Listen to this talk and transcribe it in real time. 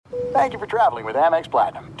Thank you for traveling with Amex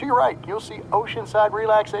Platinum. To your right, you'll see oceanside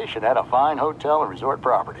relaxation at a fine hotel and resort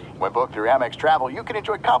property. When booked through Amex Travel, you can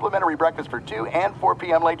enjoy complimentary breakfast for 2 and 4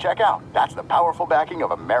 p.m. late checkout. That's the powerful backing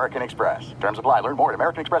of American Express. Terms apply. Learn more at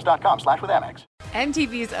americanexpress.com/withAmex.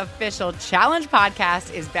 MTV's official Challenge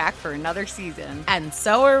podcast is back for another season. And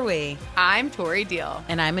so are we. I'm Tori Deal.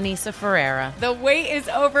 And I'm Anissa Ferreira. The wait is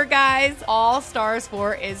over, guys. All Stars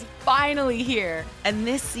 4 is finally here. And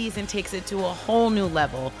this season takes it to a whole new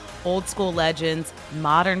level. Old school legends,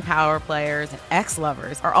 modern power players, and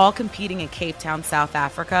ex-lovers are all competing in Cape Town, South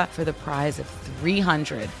Africa for the prize of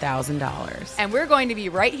 $300,000. And we're going to be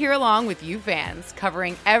right here along with you fans,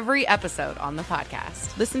 covering every episode on the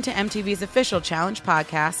podcast. Listen to MTV's official Challenge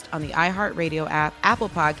podcast on the iHeartRadio app, Apple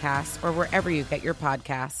Podcasts, or wherever you get your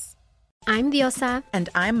podcasts. I'm Diosa. And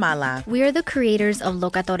I'm Mala. We are the creators of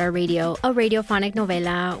Locatora Radio, a radiophonic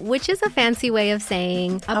novela, which is a fancy way of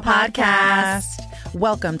saying a podcast.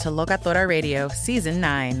 Welcome to Locatora Radio, Season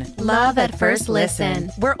 9. Love at first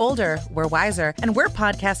listen. We're older, we're wiser, and we're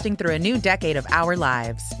podcasting through a new decade of our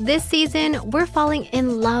lives. This season, we're falling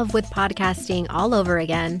in love with podcasting all over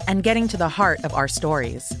again. And getting to the heart of our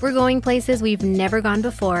stories. We're going places we've never gone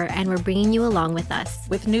before, and we're bringing you along with us.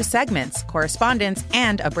 With new segments, correspondence,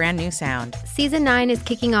 and a brand new sound. Season 9 is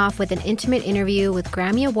kicking off with an intimate interview with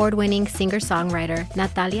Grammy Award-winning singer-songwriter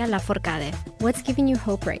Natalia Lafourcade. What's giving you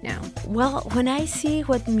hope right now? Well, when I see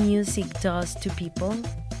what music does to people,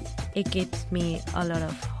 it gives me a lot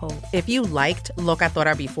of hope. If you liked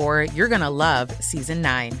Locatora before, you're going to love Season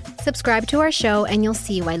 9. Subscribe to our show and you'll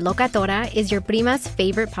see why Locatora is your prima's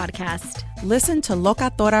favorite podcast. Listen to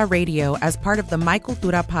Locatora Radio as part of the My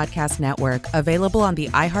Cultura Podcast Network, available on the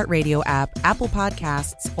iHeartRadio app, Apple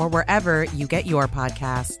Podcasts, or wherever you get your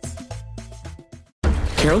podcasts.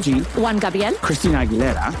 Karol G, Juan Gabriel, Christina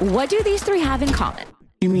Aguilera. What do these three have in common?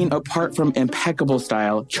 You mean apart from impeccable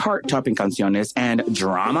style, chart-topping canciones, and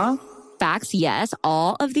drama? Facts, yes,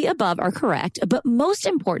 all of the above are correct. But most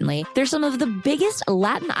importantly, they're some of the biggest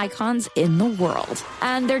Latin icons in the world.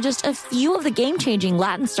 And they're just a few of the game-changing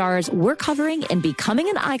Latin stars we're covering in Becoming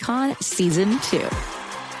an Icon Season 2.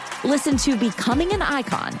 Listen to Becoming an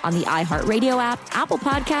Icon on the iHeartRadio app, Apple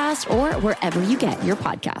Podcasts, or wherever you get your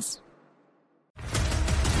podcasts.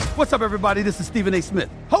 What's up, everybody? This is Stephen A. Smith,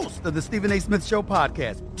 host of the Stephen A. Smith Show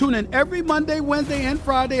podcast. Tune in every Monday, Wednesday, and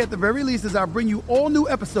Friday at the very least as I bring you all new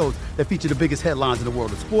episodes that feature the biggest headlines in the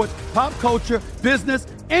world of sports, pop culture, business,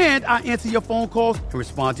 and I answer your phone calls and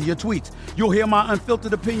respond to your tweets. You'll hear my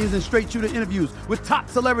unfiltered opinions and straight-shooter interviews with top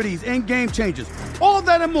celebrities and game changers. All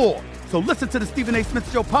that and more. So listen to the Stephen A.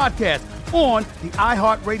 Smith Show podcast on the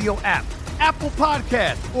iHeartRadio app, Apple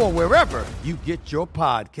Podcasts, or wherever you get your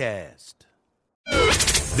podcast.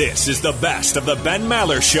 This is the best of the Ben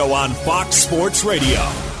Maller Show on Fox Sports Radio.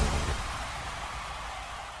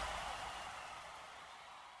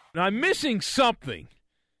 Now, I'm missing something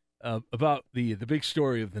about the big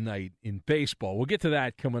story of the night in baseball. We'll get to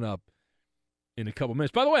that coming up in a couple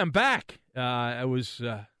minutes. By the way, I'm back. I was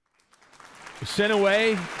sent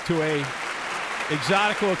away to a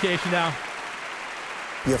exotic location now.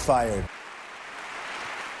 You're fired.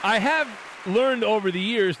 I have learned over the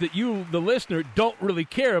years that you, the listener, don't really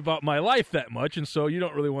care about my life that much, and so you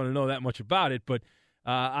don't really want to know that much about it. But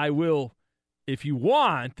I will, if you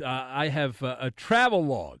want, I have a travel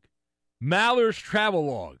log, Maller's travel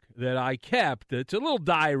log that I kept. It's a little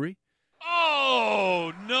diary.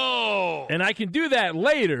 Oh, no. And I can do that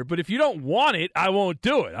later, but if you don't want it, I won't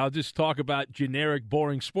do it. I'll just talk about generic,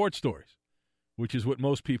 boring sports stories, which is what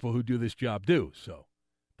most people who do this job do. So,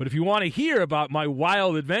 but if you want to hear about my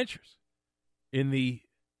wild adventures in the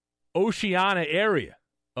Oceania area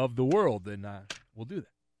of the world, then we'll do that.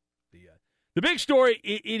 The big story,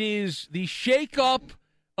 it is the shakeup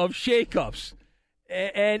of shakeups.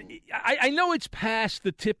 And I know it's past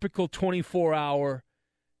the typical 24-hour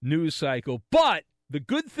news cycle, but the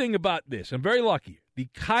good thing about this, I'm very lucky, the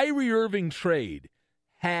Kyrie Irving trade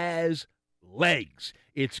has legs.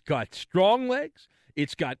 It's got strong legs,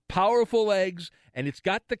 it's got powerful legs, and it's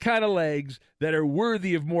got the kind of legs that are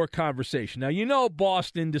worthy of more conversation. Now, you know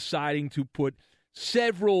Boston deciding to put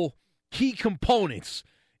several key components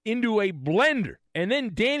into a blender, and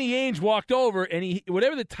then Danny Ainge walked over, and he,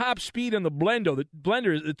 whatever the top speed on the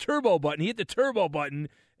blender is, the turbo button, he hit the turbo button,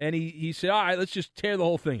 and he said, all right, let's just tear the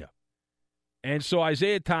whole thing up. And so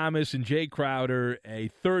Isaiah Thomas and Jay Crowder, a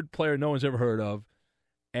third player no one's ever heard of,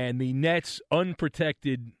 and the Nets'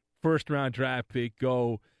 unprotected first-round draft pick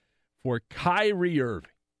go for Kyrie Irving.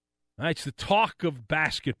 It's the talk of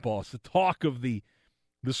basketball. It's the talk of the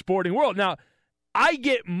sporting world. Now, I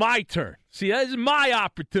get my turn. See, that is my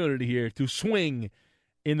opportunity here to swing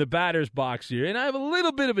in the batter's box here, and I have a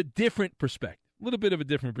little bit of a different perspective.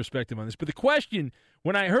 On this. But the question,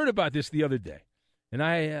 when I heard about this the other day,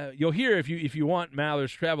 and you'll hear if you want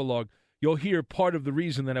Maller's travelogue, you'll hear part of the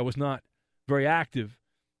reason that I was not very active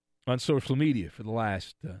on social media for the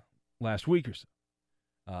last week or so.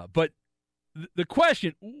 But the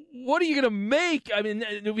question, what are you going to make? I mean,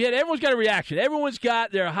 everyone's got a reaction. Everyone's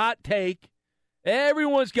got their hot take.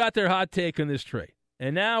 Everyone's got their hot take on this trade.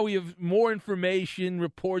 And now we have more information,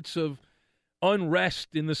 reports of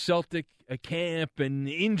unrest in the Celtic camp and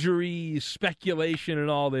injuries, speculation, and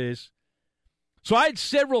all this. So I had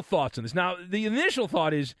several thoughts on this. Now, the initial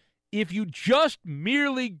thought is, if you just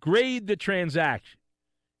merely grade the transaction,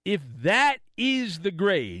 if that is the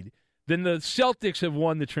grade, then the Celtics have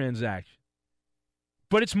won the transaction.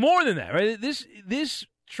 But it's more than that, right? This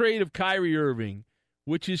trade of Kyrie Irving,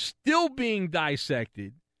 which is still being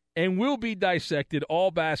dissected and will be dissected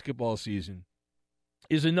all basketball season,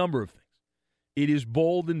 is a number of things. It is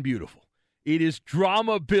bold and beautiful. It is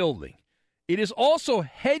drama building. It is also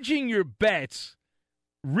hedging your bets,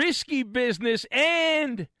 risky business,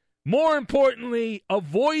 and, more importantly,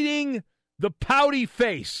 avoiding the pouty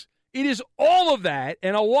face. It is all of that,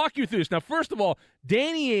 and I'll walk you through this. Now, first of all,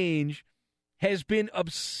 Danny Ainge has been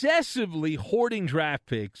obsessively hoarding draft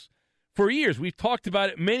picks for years. We've talked about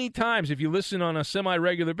it many times if you listen on a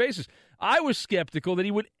semi-regular basis. I was skeptical that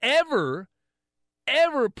he would ever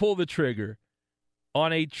pull the trigger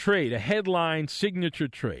on a trade, a headline signature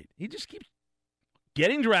trade. He just keeps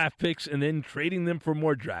getting draft picks and then trading them for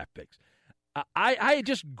more draft picks. I had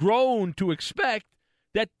just grown to expect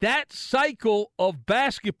that cycle of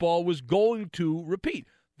basketball was going to repeat.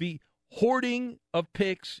 The hoarding of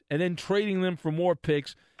picks and then trading them for more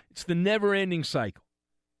picks. It's the never-ending cycle.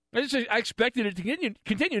 I expected it to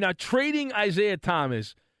continue. Now, trading Isaiah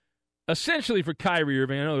Thomas essentially for Kyrie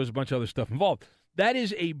Irving, I know there's a bunch of other stuff involved, that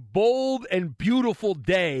is a bold and beautiful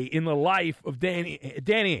day in the life of Danny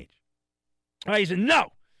Ainge. He said, no.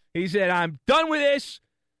 He said, I'm done with this.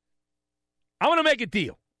 I want to make a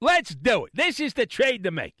deal. Let's do it. This is the trade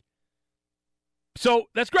to make. So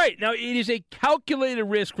that's great. Now, it is a calculated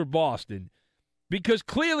risk for Boston because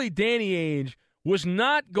clearly Danny Ainge was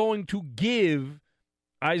not going to give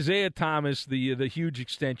Isaiah Thomas the huge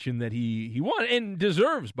extension that he wanted and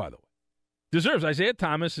deserves, by the way. Deserves. Isaiah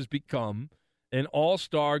Thomas has become an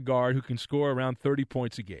all-star guard who can score around 30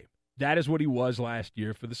 points a game. That is what he was last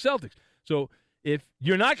year for the Celtics. So if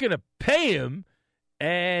you're not going to pay him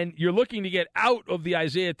and you're looking to get out of the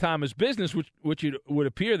Isaiah Thomas business, which it would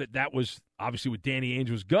appear that was obviously what Danny Ainge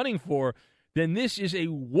was gunning for, then this is a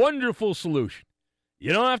wonderful solution.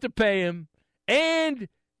 You don't have to pay him, and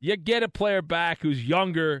you get a player back who's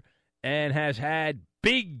younger and has had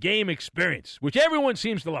big game experience, which everyone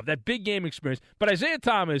seems to love, that big game experience. But Isaiah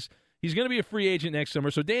Thomas, he's going to be a free agent next summer.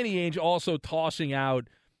 So Danny Ainge also tossing out,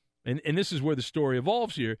 and this is where the story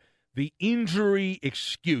evolves here, the injury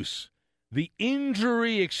excuse. The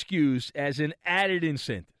injury excuse as an added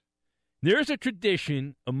incentive. There's a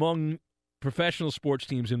tradition among professional sports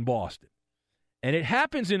teams in Boston, and it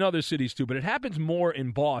happens in other cities too, but it happens more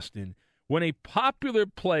in Boston when a popular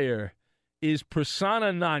player is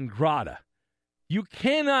persona non grata. You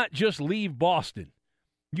cannot just leave Boston.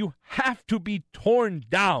 You have to be torn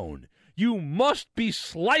down. You must be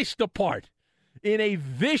sliced apart in a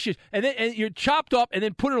vicious, and you're chopped up and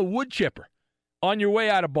then put in a wood chipper on your way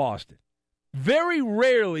out of Boston. Very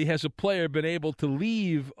rarely has a player been able to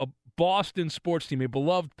leave a Boston sports team, a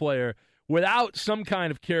beloved player, without some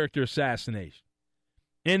kind of character assassination.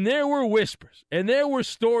 And there were whispers, and there were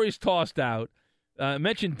stories tossed out. I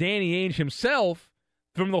mentioned Danny Ainge himself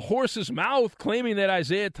from the horse's mouth claiming that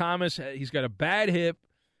Isaiah Thomas, he's got a bad hip.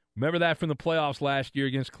 Remember that from the playoffs last year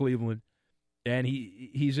against Cleveland. And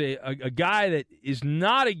he's a guy that is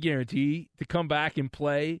not a guarantee to come back and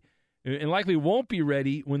play and likely won't be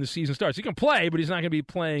ready when the season starts. He can play, but he's not going to be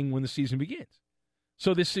playing when the season begins.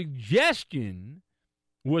 So the suggestion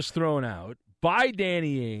was thrown out by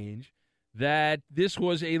Danny Ainge that this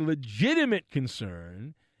was a legitimate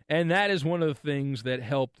concern, and that is one of the things that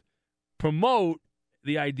helped promote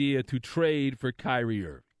the idea to trade for Kyrie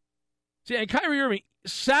Irving. See, and Kyrie Irving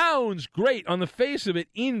sounds great on the face of it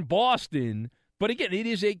in Boston, but again, it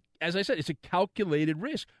is as I said, it's a calculated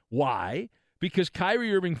risk. Why? Because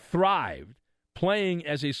Kyrie Irving thrived playing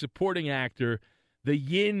as a supporting actor, the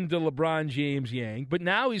yin to LeBron James yang, but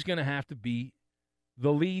now he's going to have to be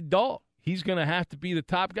the lead dog. He's going to have to be the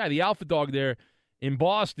top guy, the alpha dog there in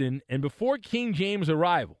Boston. And before King James'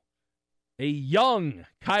 arrival, a young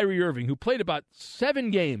Kyrie Irving, who played about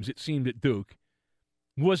 7 games, it seemed, at Duke,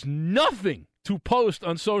 was nothing to post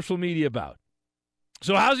on social media about.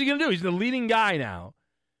 So how's he going to do? He's the leading guy now.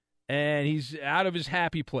 and he's out of his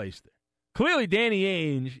happy place there. Clearly, Danny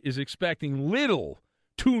Ainge is expecting little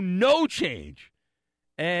to no change.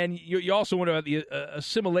 And you also wonder about the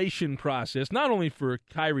assimilation process, not only for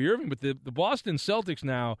Kyrie Irving, but the Boston Celtics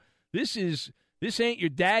now. This ain't your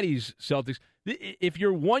daddy's Celtics. If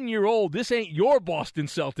you're 1 year old, this ain't your Boston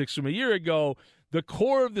Celtics from a year ago. The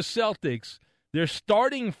core of the Celtics, their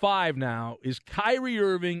starting five now is Kyrie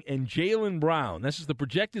Irving and Jaylen Brown. This is the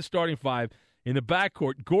projected starting five in the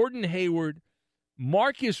backcourt. Gordon Hayward,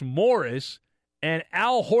 Marcus Morris, and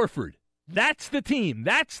Al Horford. That's the team.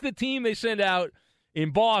 That's the team they send out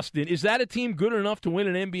in Boston. Is that a team good enough to win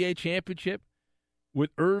an NBA championship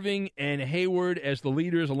with Irving and Hayward as the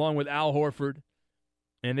leaders along with Al Horford?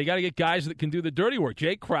 And they got to get guys that can do the dirty work.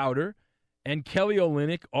 Jay Crowder and Kelly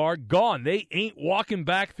Olynyk are gone. They ain't walking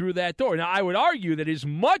back through that door. Now, I would argue that it's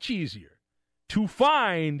much easier to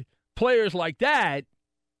find players like that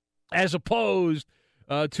as opposed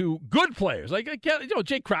to good players. Like,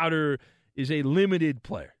 Jay Crowder is a limited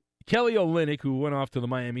player. Kelly Olynyk, who went off to the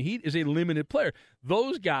Miami Heat, is a limited player.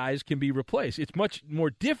 Those guys can be replaced. It's much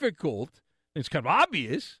more difficult, it's kind of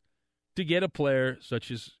obvious, to get a player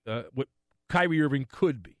such as what Kyrie Irving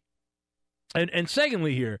could be. And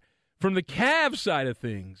secondly here, from the Cavs side of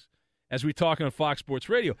things, as we talk on Fox Sports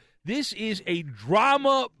Radio, this is a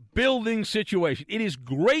drama-building situation. It is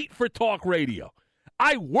great for talk radio.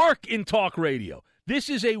 I work in talk radio. This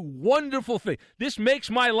is a wonderful thing. This makes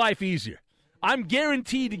my life easier. I'm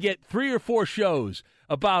guaranteed to get 3 or 4 shows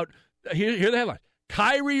about, here are the headlines,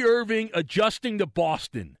 Kyrie Irving adjusting to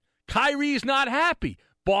Boston. Kyrie's not happy.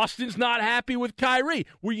 Boston's not happy with Kyrie.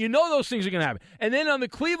 Well, you know those things are going to happen. And then on the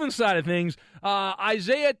Cleveland side of things,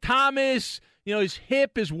 Isaiah Thomas, his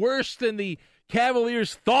hip is worse than the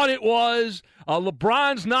Cavaliers thought it was.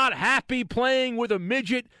 LeBron's not happy playing with a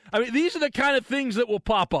midget. I mean, these are the kind of things that will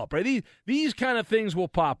pop up, right? These kind of things will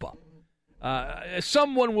pop up.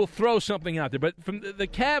 Someone will throw something out there. But from the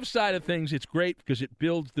Cavs side of things, it's great because it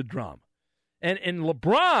builds the drama. And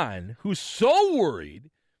LeBron, who's so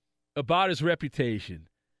worried about his reputation,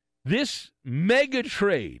 this mega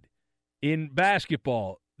trade in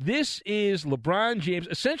basketball, this is LeBron James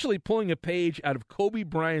essentially pulling a page out of Kobe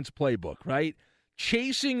Bryant's playbook, right?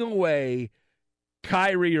 Chasing away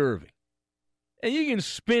Kyrie Irving. And you can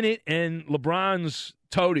spin it, and LeBron's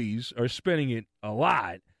toadies are spinning it a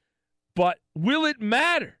lot. But will it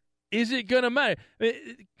matter? Is it going to matter?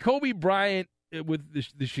 Kobe Bryant with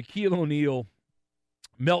the Shaquille O'Neal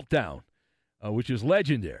meltdown, which is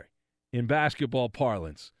legendary in basketball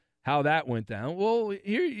parlance, how that went down. Well,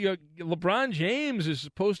 here LeBron James is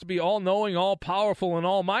supposed to be all-knowing, all-powerful, and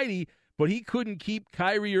almighty, but he couldn't keep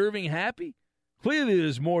Kyrie Irving happy? Clearly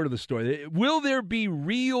there's more to the story. Will there be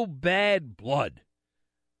real bad blood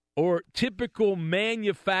or typical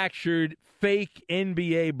manufactured fake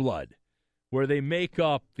NBA blood where they make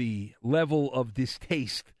up the level of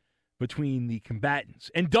distaste between the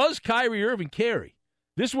combatants? And does Kyrie Irving carry?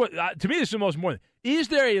 To me, this is the most important. Is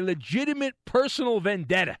there a legitimate personal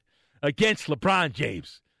vendetta against LeBron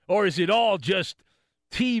James? Or is it all just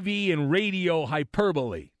TV and radio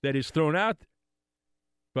hyperbole that is thrown out there?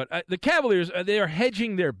 But the Cavaliers, they are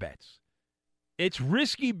hedging their bets. It's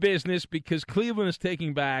risky business because Cleveland is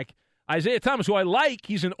taking back Isaiah Thomas, who I like.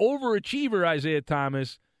 He's an overachiever, Isaiah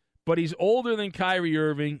Thomas, but he's older than Kyrie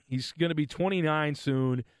Irving. He's going to be 29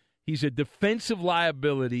 soon. He's a defensive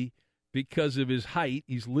liability because of his height.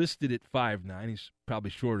 He's listed at 5'9". He's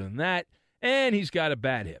probably shorter than that. And he's got a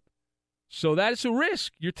bad hip. So that's a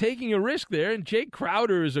risk. You're taking a risk there. And Jay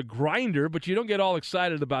Crowder is a grinder, but you don't get all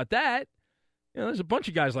excited about that. There's a bunch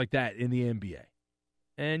of guys like that in the NBA.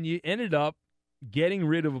 And you ended up getting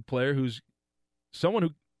rid of a player who's someone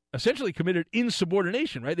who essentially committed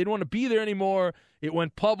insubordination, right? They didn't want to be there anymore. It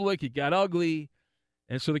went public. It got ugly.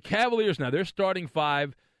 And so the Cavaliers now, they're starting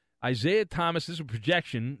five. Isaiah Thomas, this is a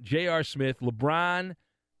projection, J.R. Smith, LeBron,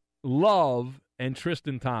 Love, and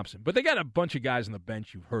Tristan Thompson. But they got a bunch of guys on the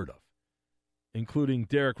bench you've heard of, including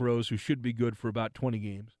Derrick Rose, who should be good for about 20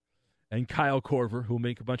 games, and Kyle Korver, who'll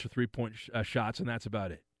make a bunch of three-point shots, and that's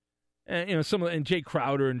about it. And and Jay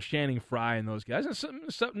Crowder and Channing Frye and those guys, and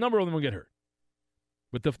some number of them will get hurt.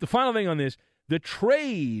 But the final thing on this, the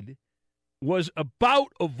trade was about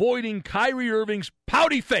avoiding Kyrie Irving's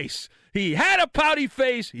pouty face. He had a pouty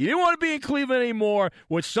face. He didn't want to be in Cleveland anymore.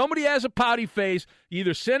 When somebody has a pouty face, you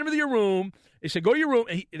either send him to your room. They said, go to your room.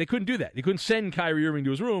 They couldn't do that. They couldn't send Kyrie Irving to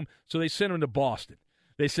his room, so they sent him to Boston.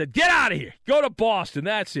 They said, get out of here. Go to Boston.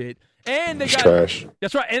 That's it. And they got trash.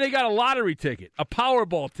 That's right. And they got a lottery ticket, a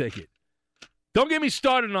Powerball ticket. Don't get me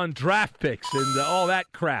started on draft picks and all that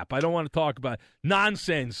crap. I don't want to talk about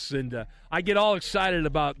nonsense. And I get all excited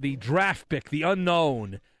about the draft pick, the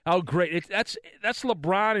unknown. How great. That's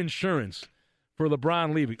LeBron insurance for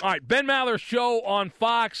LeBron leaving. All right, Ben Maller Show on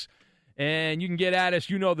Fox, and you can get at us.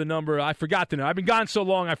 You know the number. I forgot the number. I've been gone so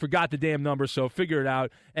long, I forgot the damn number, so figure it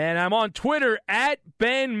out. And I'm on Twitter at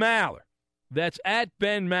Ben Maller. That's at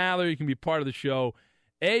Ben Maller. You can be part of the show.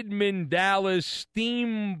 Edmund Dallas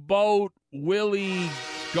Steamboat Willie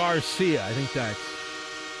Garcia. I think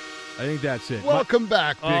that's it. Welcome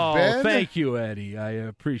back, Big Ben. Thank you, Eddie. I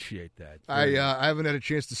appreciate that. I haven't had a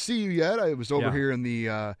chance to see you yet. I was over here in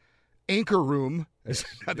the anchor room, as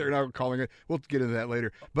they're now calling it. We'll get into that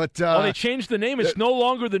later. But they changed the name. It's no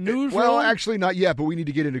longer the newsroom. Well, actually, not yet. But we need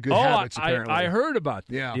to get into good habits. Apparently, I heard about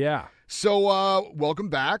that. Yeah. So, welcome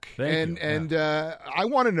back. Thank you. And I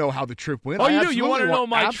want to know how the trip went. Oh, you do? You want to know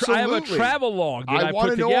my I have a travel log that I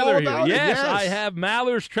put together here. Yes, I have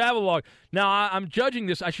Maller's travel log. Now, I'm judging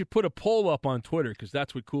this. I should put a poll up on Twitter because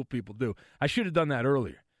that's what cool people do. I should have done that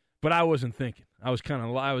earlier, but I wasn't thinking. I was kind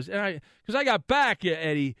of because I got back,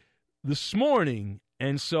 Eddie, this morning,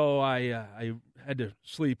 and so I had to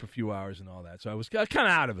sleep a few hours and all that. So I was kind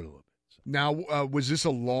of out of it a little bit. Now, was this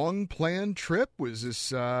a long-planned trip? Was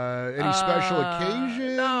this any special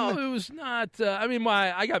occasion? No, it was not.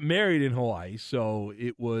 I got married in Hawaii, so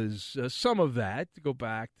it was some of that to go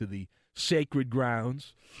back to the sacred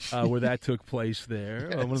grounds where that took place there.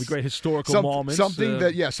 Yes. One of the great historical moments. Something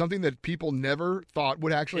that people never thought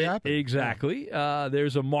would actually happen. Exactly.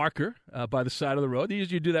 There's a marker by the side of the road. They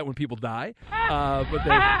usually do that when people die,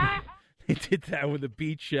 but they did that with the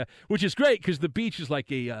beach, which is great because the beach is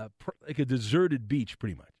like a deserted beach,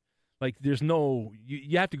 pretty much. Like there's no,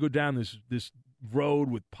 you have to go down this road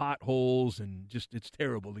with potholes and just it's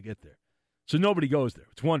terrible to get there. So nobody goes there.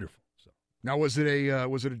 It's wonderful. So now, was it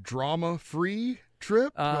a drama-free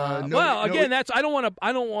trip? I don't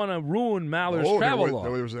want to ruin Maller's travel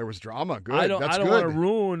log. There was drama. Good. I don't good. want to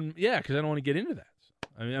ruin. Yeah, because I don't want to get into that.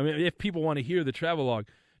 I mean, if people want to hear the travel log.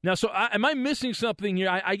 Now, am I missing something here?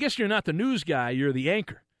 I guess you're not the news guy. You're the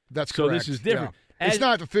anchor. That's correct. So this is different. Yeah. It's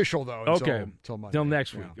not official, though, until Monday. Till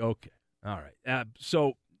next week. Okay. All right.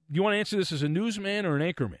 So do you want to answer this as a newsman or an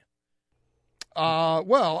anchorman?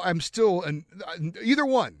 Well, I'm still either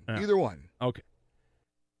one. Either one. Okay.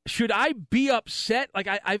 Should I be upset? Like,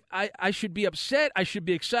 I should be upset. I should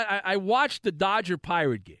be excited. I watched the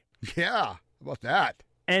Dodger-Pirate game. Yeah. How about that?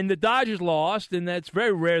 And the Dodgers lost, and that's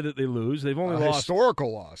very rare that they lose. They've only lost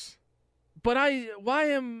historical loss. But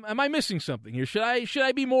am I missing something here? Should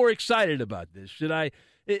I be more excited about this? Should I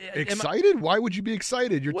excited? Why would you be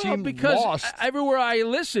excited? Your team because lost. Everywhere I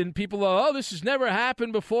listen, people are, oh, this has never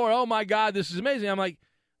happened before. Oh my God, this is amazing. I'm like,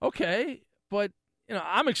 okay, but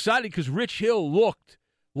I'm excited because Rich Hill looked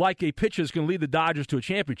like a pitcher that's going to lead the Dodgers to a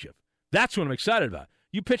championship. That's what I'm excited about.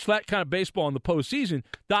 You pitch that kind of baseball in the postseason,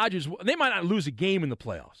 Dodgers, they might not lose a game in the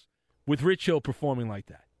playoffs with Rich Hill performing like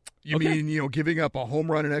that. You mean, giving up a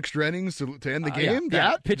home run in extra innings to end the game?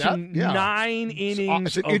 Pitching 9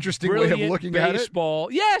 innings. It's an interesting way of looking baseball.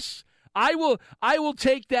 at it. Yes, I will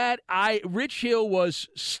take that. Rich Hill was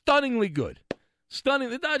stunningly good. Stunning.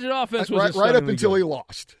 The Dodgers offense was right up until he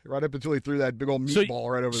lost. Right up until he threw that big old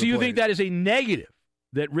meatball right over the plate. So you think that is a negative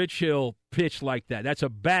that Rich Hill pitched like that? That's a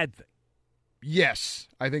bad thing. Yes,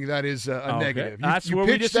 I think that is a negative. That's where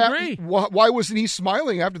we disagree. Why wasn't he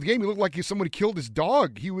smiling after the game? He looked like somebody killed his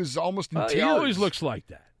dog. He was almost in tears. He always looks like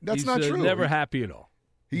that. That's not true. Never happy at all.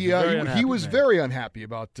 He was very unhappy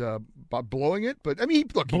about blowing it. But I mean,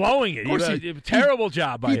 blowing it. He did a terrible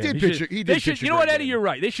job by him. He did pitch. You know what, Eddie? You're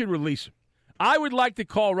right. They should release him. I would like to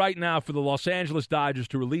call right now for the Los Angeles Dodgers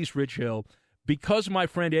to release Rich Hill because my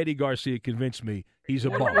friend Eddie Garcia convinced me he's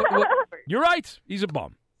a bum. You're right. He's a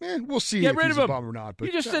bum. Man, we'll see if he's a bum or not. But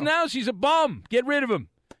you just announced he's a bum. Get rid of him.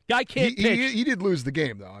 Guy can't pitch. He did lose the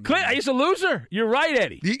game, though. He's a loser. You're right,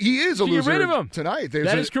 Eddie. He is a loser. Get rid of him tonight.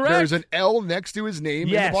 That is correct. There's an L next to his name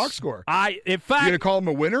in the box score. In fact, you gonna call him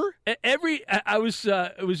a winner? It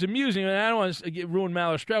was amusing, and I don't want to ruin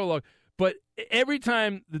Maller's travel log, but every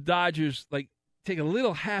time the Dodgers take a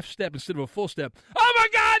little half step instead of a full step, oh my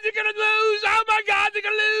God, they're gonna lose! Oh my God, they're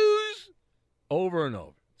gonna lose! Over and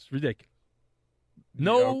over. It's ridiculous.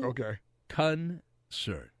 No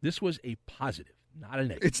concern. This was a positive, not a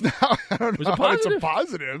negative. It's not. I don't know. It's a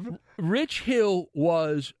positive. Rich Hill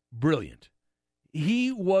was brilliant.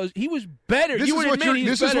 He was better. This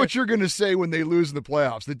is what you're going to say when they lose in the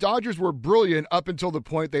playoffs. The Dodgers were brilliant up until the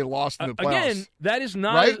point they lost in the playoffs. Again, that is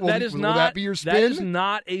not. Right? Will that be your spin? That is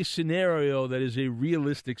not a scenario. That is a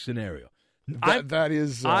realistic scenario. That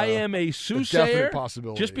is. I am a soothsayer.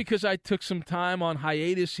 Possibility. Just because I took some time on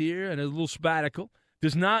hiatus here and a little sabbatical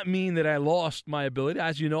does not mean that I lost my ability.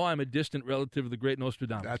 As you know, I'm a distant relative of the great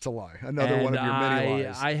Nostradamus. That's a lie. Another one of your many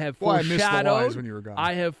lies. I have I foreshadowed. missed the lies when you were gone.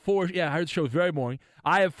 I heard the show was very boring.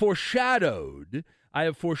 I have foreshadowed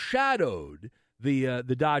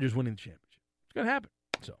the Dodgers winning the championship. It's going to happen.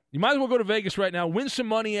 So you might as well go to Vegas right now, win some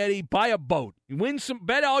money, Eddie, buy a boat.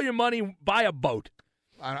 Bet all your money, buy a boat.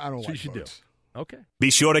 I don't That's what you should boats. do. Okay.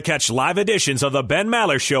 Be sure to catch live editions of the Ben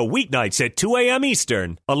Maller Show weeknights at 2 a.m.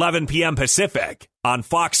 Eastern, 11 p.m. Pacific on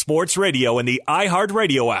Fox Sports Radio and the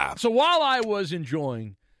iHeartRadio app. So while I was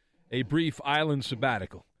enjoying a brief island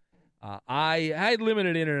sabbatical, I had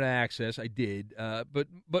limited internet access. I did.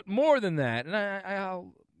 But more than that, and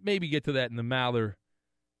I'll maybe get to that in the Maller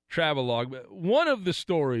travelogue. But one of the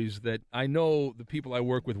stories that I know the people I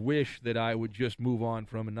work with wish that I would just move on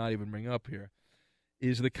from and not even bring up here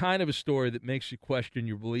is the kind of a story that makes you question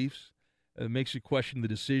your beliefs, makes you question the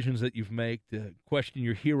decisions that you've made, question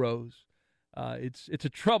your heroes. It's a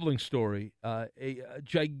troubling story. A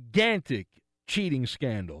gigantic cheating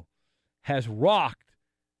scandal has rocked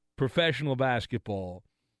professional basketball.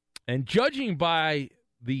 And judging by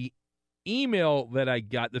the email that I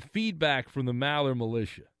got, the feedback from the Maller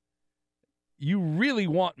militia, you really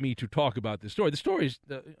want me to talk about this story. The story is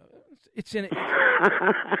it's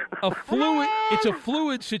a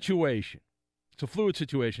fluid situation. It's a fluid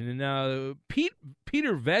situation. And now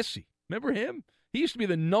Peter Vesey, remember him? He used to be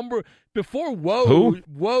the number before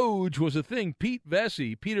Woj was a thing. Peter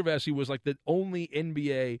Vesey was like the only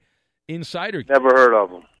NBA insider. Never heard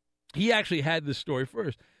of him. He actually had this story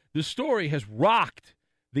first. The story has rocked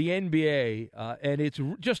the NBA, and it's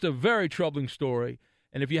just a very troubling story.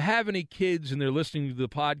 And if you have any kids and they're listening to the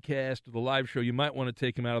podcast or the live show, you might want to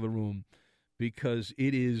take them out of the room because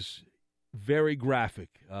it is very graphic,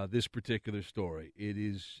 this particular story. It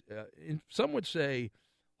is, some would say,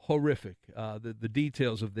 horrific, the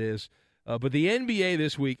details of this. But the NBA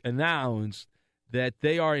this week announced that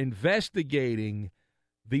they are investigating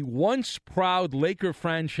the once proud Laker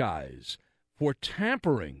franchise for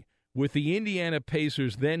tampering with the Indiana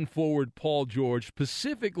Pacers' then forward Paul George,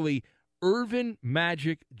 specifically Earvin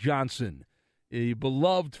Magic Johnson, a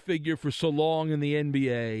beloved figure for so long in the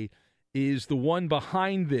NBA, is the one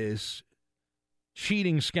behind this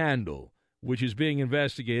cheating scandal, which is being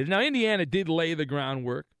investigated. Now, Indiana did lay the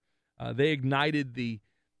groundwork. They ignited the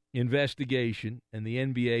investigation, and the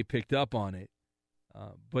NBA picked up on it.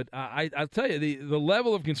 But I'll tell you, the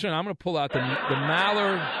level of concern, I'm going to pull out the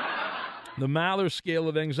Maller scale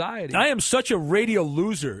of anxiety. I am such a radio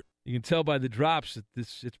loser. You can tell by the drops that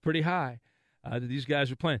it's pretty high that these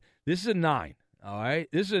guys are playing. This is a 9, all right?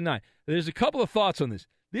 This is a 9. There's a couple of thoughts on this.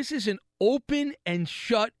 This is an open and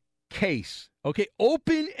shut case, okay?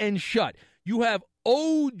 Open and shut. You have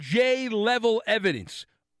OJ-level evidence.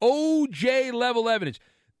 OJ-level evidence.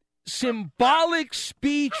 Symbolic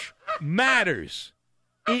speech matters.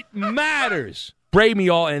 It matters. Spray me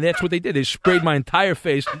all, and that's what they did. They sprayed my entire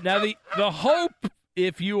face. Now, the hope,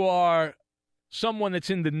 if you are someone that's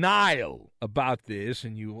in denial about this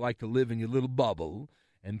and you like to live in your little bubble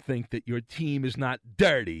and think that your team is not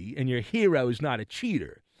dirty and your hero is not a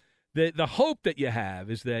cheater, the hope that you have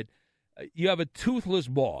is that you have a toothless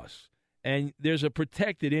boss and there's a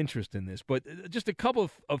protected interest in this. But just a couple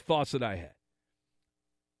of thoughts that I had.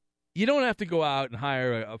 You don't have to go out and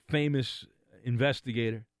hire a famous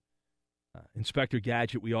investigator, Inspector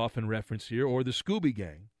Gadget we often reference here, or the Scooby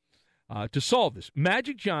Gang, to solve this.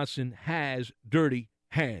 Magic Johnson has dirty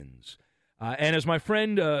hands. And as my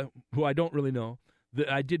friend, who I don't really know,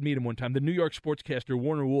 I did meet him one time, the New York sportscaster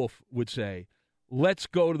Warner Wolf would say, let's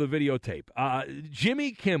go to the videotape.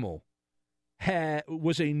 Jimmy Kimmel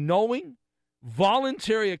was a knowing,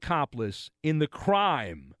 voluntary accomplice in the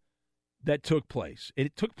crime that took place.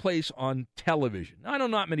 It took place on television. I know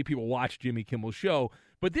not many people watch Jimmy Kimmel's show,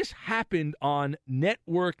 but this happened on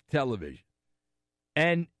network television.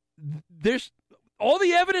 And there's all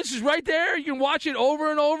the evidence is right there. You can watch it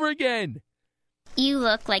over and over again. You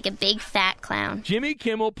look like a big fat clown. Jimmy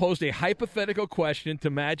Kimmel posed a hypothetical question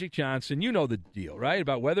to Magic Johnson. You know the deal, right?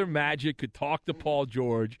 About whether Magic could talk to Paul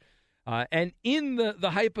George. And in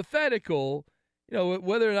the hypothetical, you know,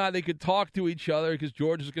 whether or not they could talk to each other because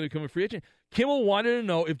George is going to become a free agent. Kimmel wanted to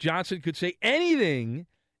know if Johnson could say anything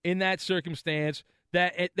in that circumstance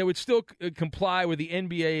that would still comply with the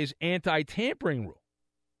NBA's anti-tampering rule.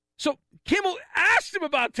 So Kimmel asked him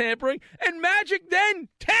about tampering, and Magic then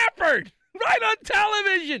tampered right on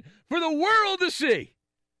television for the world to see.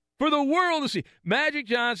 For the world to see. Magic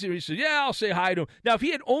Johnson, he said, yeah, I'll say hi to him. Now, if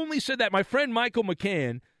he had only said that, my friend Michael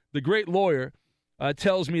McCann, the great lawyer,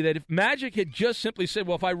 tells me that if Magic had just simply said,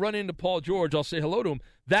 well, if I run into Paul George, I'll say hello to him,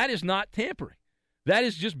 that is not tampering. That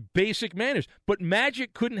is just basic manners. But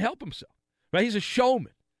Magic couldn't help himself. Right? He's a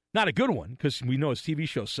showman. Not a good one, because we know his TV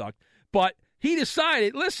show sucked. But he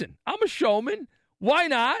decided, listen, I'm a showman. Why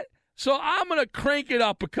not? So I'm going to crank it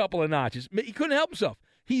up a couple of notches. He couldn't help himself.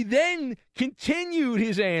 He then continued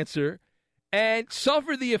his answer and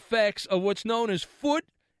suffered the effects of what's known as foot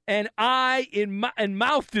and eye and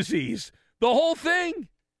mouth disease. The whole thing.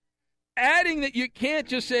 Adding that you can't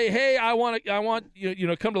just say, hey, I want you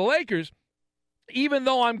know, come to the Lakers, even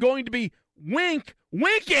though I'm going to be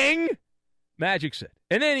winking, Magic said.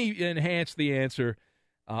 And then he enhanced the answer,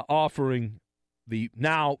 offering the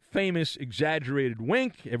now famous exaggerated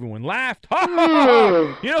wink. Everyone laughed. You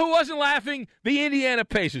know who wasn't laughing? The Indiana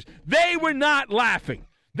Pacers. They were not laughing.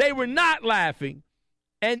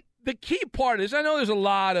 And the key part is, I know there's a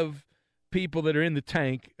lot of people that are in the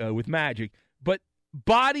tank with Magic, but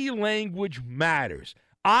body language matters.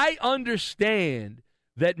 I understand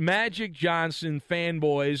that Magic Johnson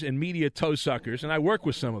fanboys and media toe suckers, and I work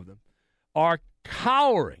with some of them, are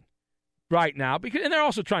cowering right now, and they're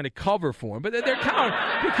also trying to cover for him, but they're cowering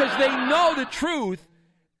because they know the truth,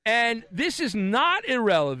 and this is not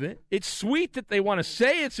irrelevant. It's sweet that they want to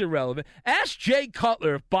say it's irrelevant. Ask Jay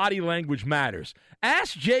Cutler if body language matters.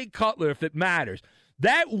 Ask Jay Cutler if it matters.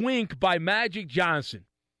 That wink by Magic Johnson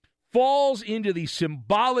falls into the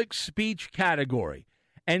symbolic speech category,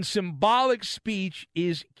 and symbolic speech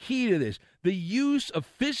is key to this. The use of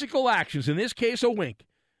physical actions, in this case a wink,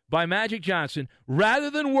 by Magic Johnson, rather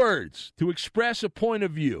than words, to express a point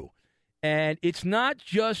of view. And it's not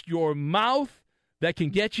just your mouth that can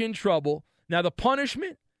get you in trouble. Now, the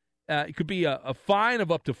punishment, it could be a fine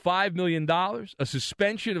of up to $5 million, a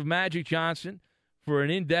suspension of Magic Johnson for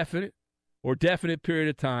an indefinite or definite period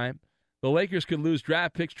of time. The Lakers could lose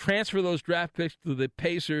draft picks, transfer those draft picks to the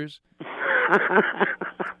Pacers.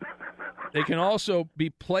 They can also be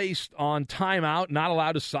placed on timeout, not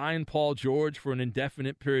allowed to sign Paul George for an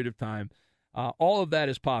indefinite period of time. All of that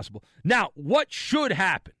is possible. Now, what should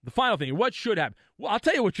happen? The final thing, what should happen? Well, I'll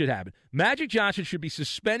tell you what should happen. Magic Johnson should be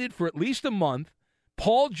suspended for at least a month.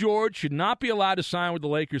 Paul George should not be allowed to sign with the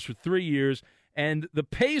Lakers for 3 years. And the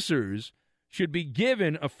Pacers should be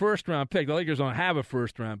given a first-round pick. The Lakers don't have a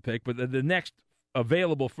first-round pick, but the next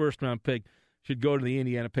available first-round pick should go to the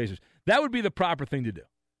Indiana Pacers. That would be the proper thing to do.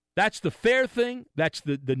 That's the fair thing. That's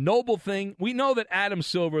the noble thing. We know that Adam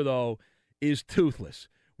Silver, though, is toothless.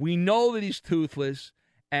 We know that he's toothless,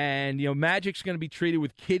 and, you know, Magic's going to be treated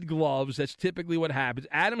with kid gloves. That's typically what happens.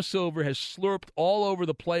 Adam Silver has slurped all over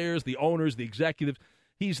the players, the owners, the executives.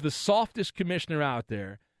 He's the softest commissioner out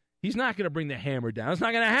there. He's not going to bring the hammer down. It's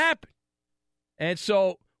not going to happen. And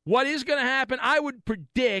so what is going to happen, I would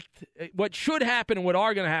predict what should happen and what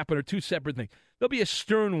are going to happen are two separate things. There'll be a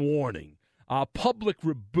stern warning. Public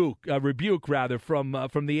rebuke from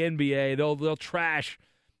the NBA. They'll trash,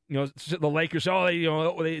 you know, the Lakers.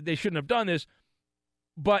 They shouldn't have done this.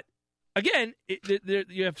 But again,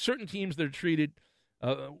 you have certain teams that are treated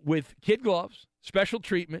with kid gloves, special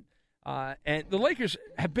treatment, and the Lakers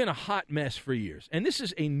have been a hot mess for years. And this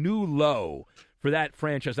is a new low for that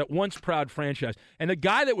franchise, that once proud franchise. And the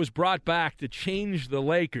guy that was brought back to change the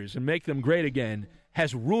Lakers and make them great again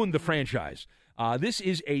has ruined the franchise. This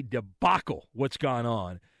is a debacle, what's gone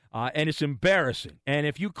on, and it's embarrassing. And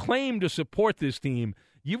if you claim to support this team,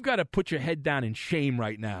 you've got to put your head down in shame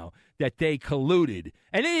right now that they colluded.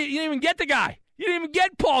 And you didn't even get the guy. You didn't even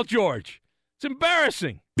get Paul George. It's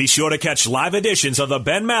embarrassing. Be sure to catch live editions of the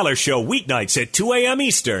Ben Maller Show weeknights at 2 a.m.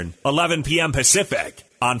 Eastern, 11 p.m. Pacific,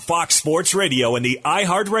 on Fox Sports Radio and the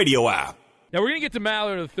iHeartRadio app. Now, we're going to get to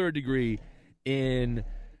Maller to the Third Degree in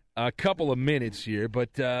a couple of minutes here,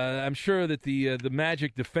 but I'm sure that the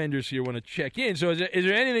Magic defenders here want to check in. So is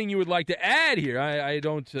there anything you would like to add here? I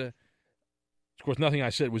don't of course, nothing I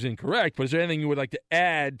said was incorrect, but is there anything you would like to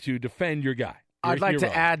add to defend your guy? I'd like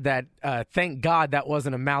to add that thank God that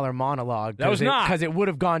wasn't a Maller monologue. That was not. Because it would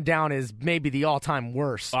have gone down as maybe the all-time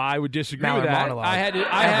worst. I would disagree Maller with that. monologue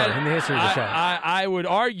in the history of the show. I would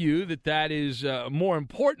argue that is more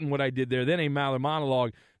important what I did there than a Maller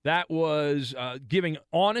monologue. That was giving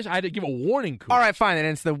honest. I had to give a warning. All right, fine.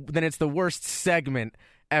 Then it's the worst segment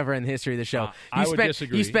ever in the history of the show. I would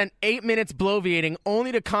disagree. You spent 8 minutes bloviating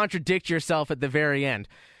only to contradict yourself at the very end.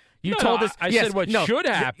 You told us. I said what should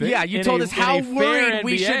happen. Yeah, you told us how worried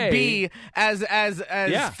we should be as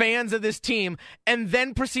fans of this team, and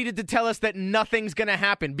then proceeded to tell us that nothing's going to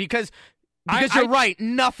happen because you're right,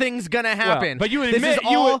 nothing's going to happen. Well, but you admit this is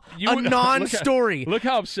all a non-story. Look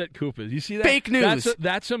how upset Coop is. You see that? Fake news.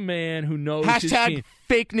 That's a man who knows #, his team.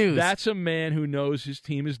 Fake news. That's a man who knows his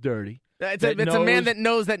team is dirty. It's a man that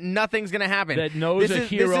knows that nothing's going to happen. That knows a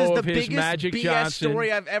hero of his Magic Johnson. This is the biggest BS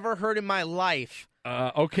story I've ever heard in my life.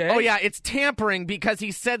 Okay. Oh, yeah, it's tampering because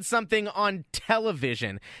he said something on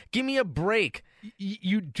television. Give me a break.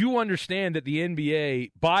 You do understand that the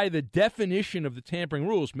NBA, by the definition of the tampering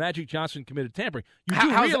rules, Magic Johnson committed tampering. You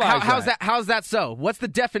do realize how's that so? What's the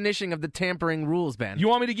definition of the tampering rules, Ben? You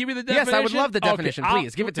want me to give you the definition? Yes, I would love the definition. Okay,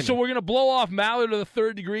 please, give it to me. So we're going to blow off Mallard to the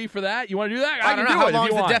third degree for that? You want to do that? I don't know. How long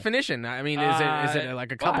is the want. definition? I mean, is it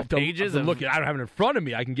like a couple pages? Look, I don't have it in front of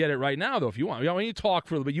me. I can get it right now, though, if you want. We need to talk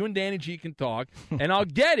for a little bit. You and Danny G can talk, and I'll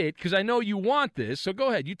get it because I know you want this. So go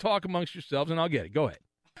ahead. You talk amongst yourselves, and I'll get it. Go ahead.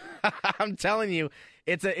 I'm telling you,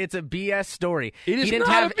 it's a BS story. It is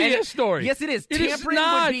not a BS story. Yes, it is. It Tampering is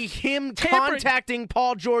not. would be him contacting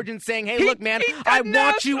Paul George and saying, "Hey, look, man, I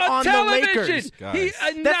want you on television. the Lakers."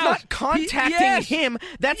 That's not contacting him.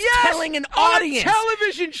 That's telling an audience. On a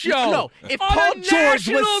television show. No, if Paul George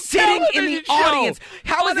was sitting in the audience,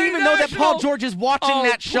 how does he even know that Paul George is watching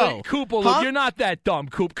that show? Coop, look, you're not that dumb,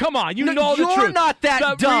 Coop. Come on, you know the truth. You're not that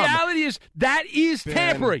dumb. The reality is that is Ben.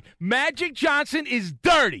 tampering. Magic Johnson is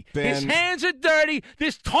dirty. Ben. His hands are dirty.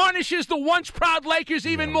 This tarnishes the once proud Lakers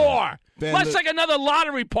even more. Ben, That's like another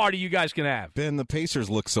lottery party you guys can have. Ben, the Pacers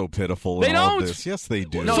look so pitiful They in all don't. this. Yes, they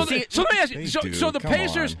do. So let me ask you. So the Come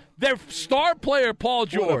Pacers, on. their star player Paul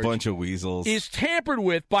George, What a bunch of weasels, is tampered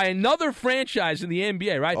with by another franchise in the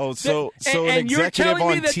NBA, right? Oh, so and an you're executive telling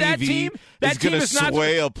me on that that TV team is going to is not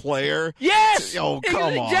sway a player? Yes. Oh, come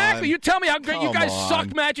on. Exactly. You tell me how great you guys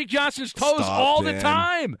suck Magic Johnson's toes all the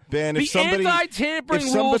time. Ben, the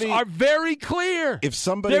anti-tampering rules are very clear. If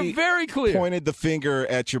somebody they're very clear. Pointed the finger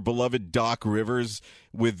at your beloved Doc Rivers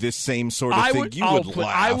with this same sort of thing, you would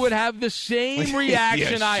laugh. I would have the same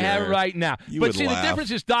reaction Yeah, I have sure. right now. You but would see, laugh. the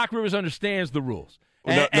difference is Doc Rivers understands the rules.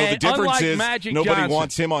 No, the difference is Magic nobody Johnson,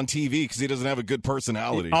 wants him on TV because he doesn't have a good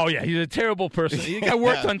personality. Oh, yeah, he's a terrible person. He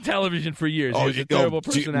worked on television for years. He's a terrible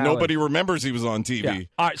personality. Nobody remembers he was on TV. Yeah.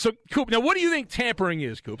 All right, so, Coop, now what do you think tampering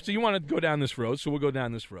is, Coop? So you want to go down this road, so we'll go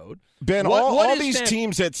down this road. Ben, all these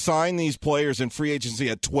teams that sign these players in free agency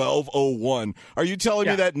at 12:01, are you telling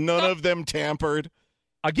me that none of them tampered?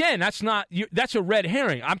 Again, that's a red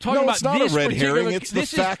herring. I'm talking about it's not this a red particular. herring. It's the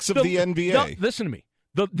facts of the NBA. Listen to me.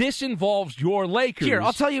 This involves your Lakers. Here,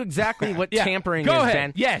 I'll tell you exactly what tampering Go is, ahead.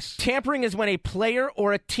 Ben. Yes. Tampering is when a player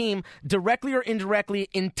or a team directly or indirectly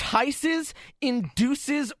entices,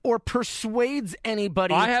 induces, or persuades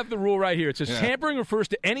anybody. I have the rule right here. It says tampering refers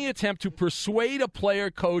to any attempt to persuade a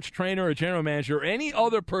player, coach, trainer, or general manager, or any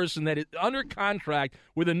other person that is under contract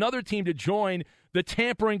with another team to join the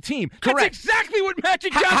tampering team. Correct. That's exactly what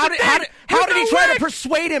Magic Johnson How did he try to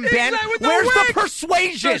persuade him, Ben? Exactly, Where's the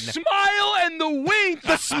persuasion? The smile and the wink.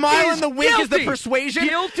 The smile and the wink is the persuasion?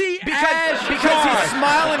 Guilty because his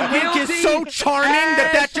smile and wink is so charming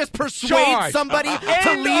that just persuades somebody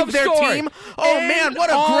to leave their team. Oh, man, what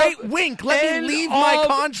a great wink. Let me leave my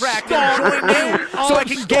contract and join you so I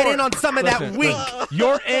can get in on some of that wink.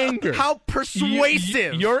 Your anger. How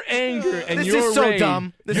persuasive. Your anger and this your is so rage.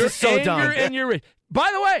 dumb. This is so anger dumb. And your rage. By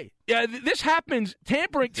the way, this happens.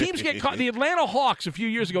 Tampering. Teams get caught. The Atlanta Hawks a few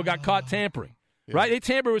years ago got caught tampering. Right? They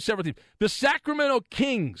tampered with several teams. The Sacramento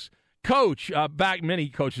Kings coach, many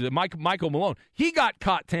coaches, Michael Malone, he got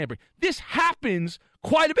caught tampering. This happens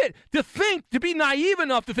quite a bit. To be naive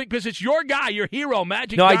enough to think because it's your guy, your hero,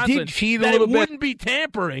 Magic Johnson, I did cheat a that little it bit. wouldn't be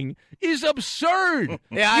tampering is absurd.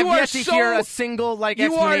 Yeah, I've yet to hear a single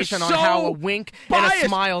explanation on how a wink and a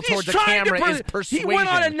smile towards the camera is persuasion. He went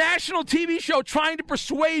on a national TV show trying to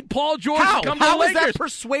persuade Paul George to come to the How is Lakers. that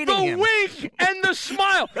persuading him? The wink and the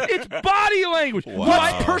smile. It's body language. Wow.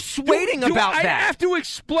 What's persuading about I that? have to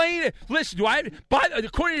explain it. Listen,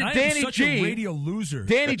 according to Danny G, a radio loser.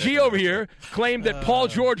 Danny G over here claimed that Paul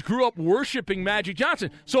George grew up worshiping Magic Johnson.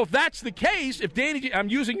 So if that's the case, if Danny G, I'm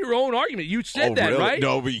using your own argument. You said that, really? right?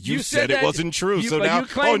 No, but you said it wasn't true. So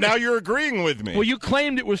now you're agreeing with me. Well, you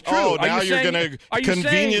claimed it was true. Oh, now you're going to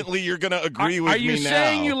conveniently you're going to agree with me now. Are you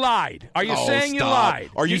saying you lied? Are you saying you lied?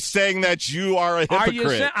 Are you saying that you are a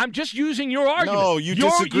hypocrite? I'm just using your argument. No, you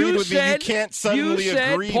disagreed with me. You can't suddenly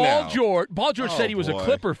agree now. Paul George said he was a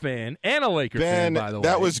Clipper fan and a Laker fan, by the way.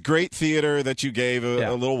 That was great theater that you gave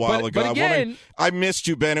a little while ago. But again, I missed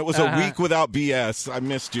you, Ben. It was a week without BS. I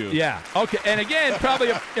missed you. Yeah. Okay. And again,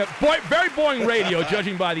 probably very boring radio,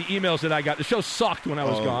 judging by the emails that I got. The show sucked when I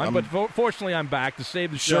was gone, but fortunately I'm back to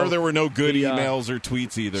save the show. Sure, there were no good emails or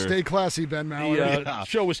tweets either. Stay classy, Ben Mallard. The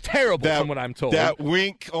show was terrible from what I'm told. That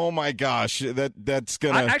wink, oh my gosh, that's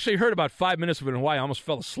going to... I actually heard about 5 minutes of it in Hawaii. I almost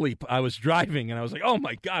fell asleep. I was driving, and I was like, oh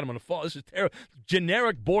my God, I'm going to fall. This is terrible.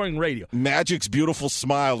 Generic, boring radio. Magic's beautiful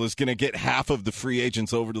smile is going to get half of the free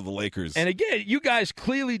agents over to the Lakers. And again, you guys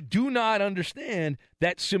clearly do not understand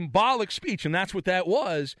that symbolic speech, and that's what that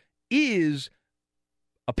was, is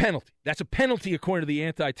a penalty. That's a penalty according to the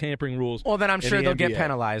anti-tampering rules. Well, then I'm sure they'll NBA. get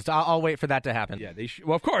penalized. I'll wait for that to happen. Yeah,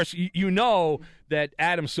 well, of course, you know that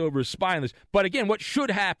Adam Silver is spineless. But again, what should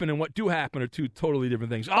happen and what do happen are two totally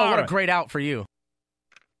different things. Oh, what a great out for you.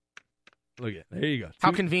 Look at there you go.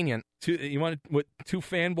 How convenient. You want what two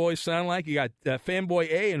fanboys sound like? You got fanboy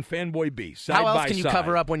A and fanboy B side by side. How else can you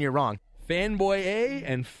cover up when you're wrong? Fanboy A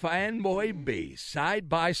and fanboy B side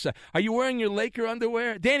by side. Are you wearing your Laker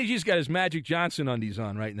underwear? Danny G's got his Magic Johnson undies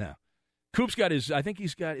on right now. Coop's got his. I think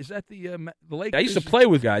he's got. Is that the Lakers? I used to play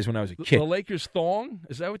with guys when I was a kid. The Lakers thong.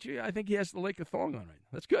 Is that what you? I think he has the Laker thong on right now.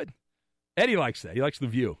 That's good. Eddie likes that. He likes the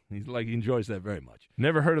view. He enjoys that very much.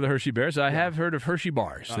 Never heard of the Hershey Bears. I have heard of Hershey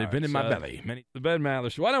bars. They've been in my belly. The Ben Maller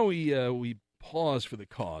Show. Why don't we pause for the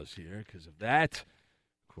cause here because of that.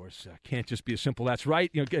 Of course, can't just be as simple. That's right.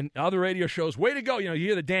 Other radio shows, way to go. You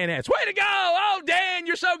hear the Dan ads. Way to go. Oh, Dan,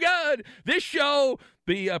 you're so good. This show,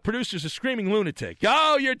 the producer's a screaming lunatic.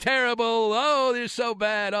 Oh, you're terrible. Oh, they're so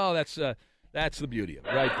bad. Oh, that's the beauty of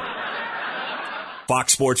it right there.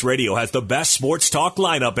 Fox Sports Radio has the best sports talk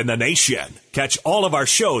lineup in the nation. Catch all of our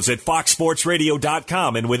shows at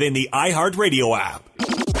foxsportsradio.com and within the iHeartRadio app.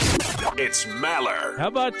 It's Maller. How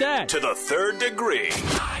about that? To the third degree.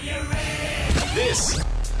 This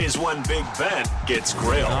is when Big Ben gets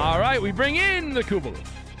grilled. All right, we bring in the Kubalu.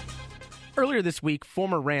 Earlier this week,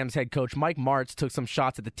 former Rams head coach Mike Martz took some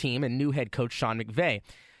shots at the team and new head coach Sean McVay.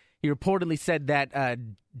 He reportedly said that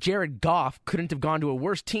Jared Goff couldn't have gone to a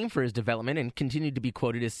worse team for his development and continued to be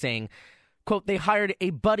quoted as saying, quote, they hired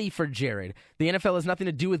a buddy for Jared. The NFL has nothing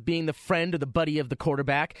to do with being the friend or the buddy of the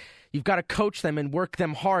quarterback. You've got to coach them and work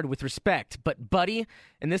them hard with respect. But buddy,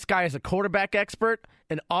 and this guy is a quarterback expert,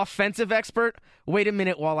 an offensive expert, wait a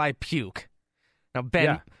minute while I puke. Now,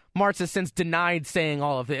 Ben, Martz has since denied saying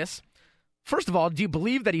all of this. First of all, do you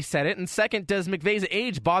believe that he said it? And second, does McVay's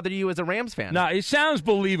age bother you as a Rams fan? No, it sounds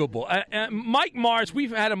believable. Mike Martz, we've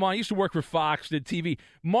had him on. He used to work for Fox, did TV.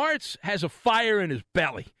 Martz has a fire in his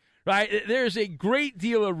belly, right? There's a great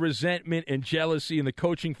deal of resentment and jealousy in the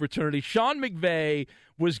coaching fraternity. Sean McVay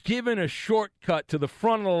was given a shortcut to the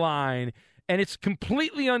front of the line, and it's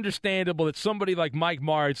completely understandable that somebody like Mike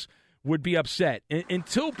Martz would be upset.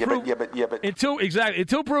 Until proven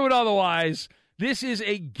otherwise, this is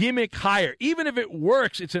a gimmick hire. Even if it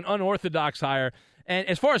works, it's an unorthodox hire. And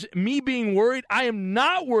as far as me being worried, I am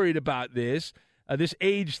not worried about this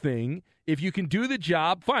age thing. If you can do the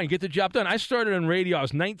job, fine, get the job done. I started on radio. I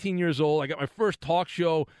was 19 years old. I got my first talk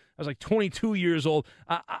show. I was like 22 years old.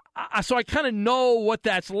 So I kind of know what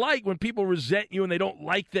that's like when people resent you and they don't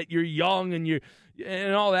like that you're young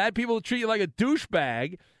and all that. People treat you like a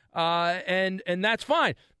douchebag, and that's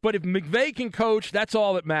fine. But if McVay can coach, that's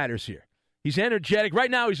all that matters here. He's energetic. Right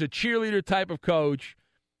now, he's a cheerleader type of coach.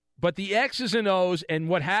 But the X's and O's and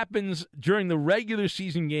what happens during the regular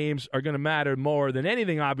season games are going to matter more than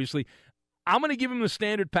anything, obviously. I'm going to give him the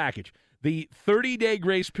standard package. The 30-day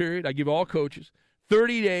grace period, I give all coaches.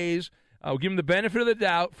 30 days, I'll give him the benefit of the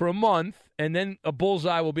doubt for a month, and then a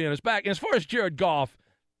bullseye will be on his back. And as far as Jared Goff,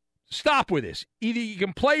 stop with this. Either you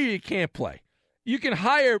can play or you can't play. You can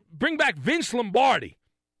bring back Vince Lombardi.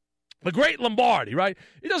 The great Lombardi, right?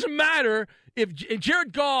 It doesn't matter if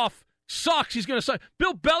Jared Goff sucks, he's going to suck.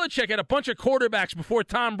 Bill Belichick had a bunch of quarterbacks before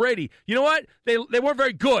Tom Brady. You know what? They weren't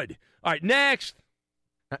very good. All right, next.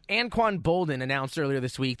 Anquan Boldin announced earlier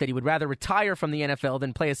this week that he would rather retire from the NFL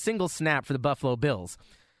than play a single snap for the Buffalo Bills.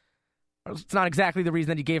 It's not exactly the reason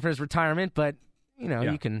that he gave for his retirement, but,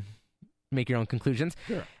 you can make your own conclusions.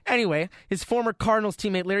 Sure. Anyway, his former Cardinals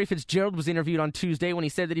teammate Larry Fitzgerald was interviewed on Tuesday when he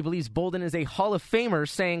said that he believes Boldin is a Hall of Famer,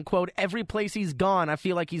 saying, quote, every place he's gone, I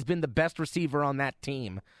feel like he's been the best receiver on that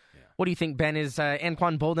team. Yeah. What do you think, Ben? Is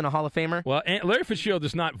Anquan Boldin a Hall of Famer? Well, Larry Fitzgerald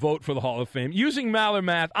does not vote for the Hall of Fame. Using Maller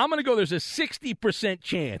math, I'm going to go there's a 60%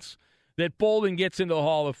 chance that Boldin gets into the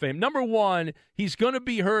Hall of Fame. Number one, he's going to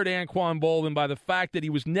be hurt, Anquan Boldin, by the fact that he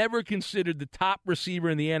was never considered the top receiver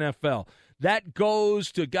in the NFL. That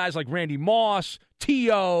goes to guys like Randy Moss,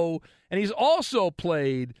 T.O., and he's also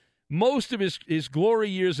played most of his glory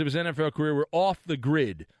years of his NFL career were off the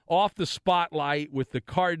grid, off the spotlight with the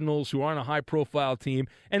Cardinals, who aren't a high-profile team.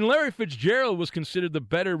 And Larry Fitzgerald was considered the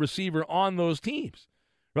better receiver on those teams,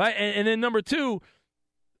 right? And then number two,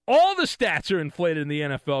 all the stats are inflated in the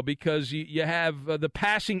NFL because you have the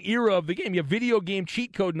passing era of the game. You have video game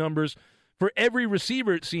cheat code numbers for every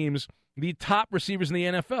receiver, it seems, the top receivers in the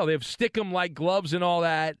NFL. They have stick-em-like gloves and all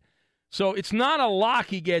that. So it's not a lock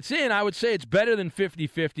he gets in. I would say it's better than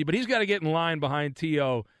 50-50, but he's got to get in line behind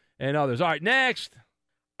T.O. and others. All right, next.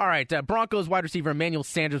 All right, Broncos wide receiver Emmanuel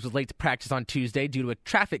Sanders was late to practice on Tuesday due to a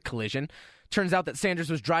traffic collision. Turns out that Sanders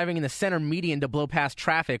was driving in the center median to blow past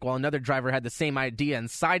traffic while another driver had the same idea and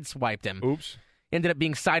sideswiped him. Oops. Ended up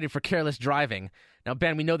being cited for careless driving. Now,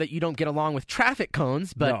 Ben, we know that you don't get along with traffic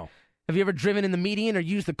cones, but have you ever driven in the median or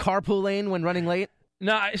used the carpool lane when running late?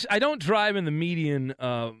 No, I don't drive in the median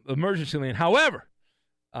emergency lane. However,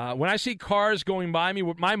 when I see cars going by me,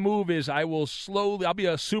 my move is I'll be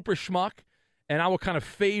a super schmuck, and I will kind of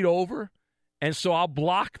fade over. And so I'll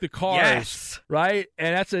block the cars, right?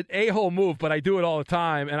 And that's an a-hole move, but I do it all the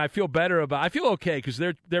time, and I feel better about it. I feel okay because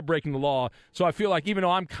they're breaking the law. So I feel like even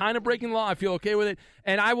though I'm kind of breaking the law, I feel okay with it.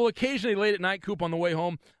 And I will occasionally, late at night, Coop, on the way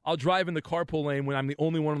home, I'll drive in the carpool lane when I'm the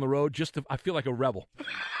only one on the road. I feel like a rebel.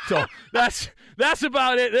 So that's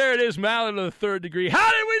about it. There it is, Mallard of the third degree.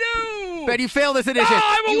 How did we do? Ben, you failed this edition.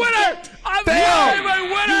 Oh, I'm a winner. I'm a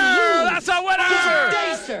winner. That's a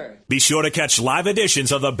winner. Be sure to catch live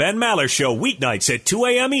editions of the Ben Maller Show weeknights at 2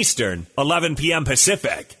 a.m. Eastern, 11 p.m.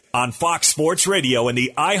 Pacific on Fox Sports Radio and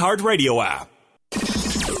the iHeartRadio app.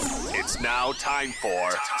 It's now time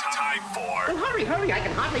for... Well, hurry, I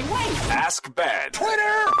can hardly wait. Ask Ben.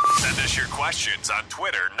 Twitter! Send us your questions on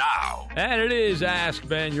Twitter now. And it is Ask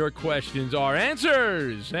Ben. Your questions are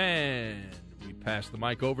answers. And we pass the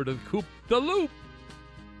mic over to Coop the Loop.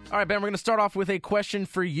 All right, Ben, we're going to start off with a question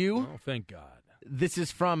for you. Oh, thank God. This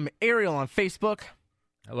is from Ariel on Facebook.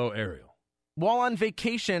 Hello, Ariel. While on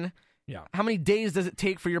vacation, how many days does it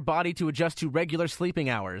take for your body to adjust to regular sleeping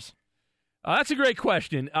hours? That's a great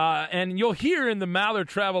question. And you'll hear in the Mallard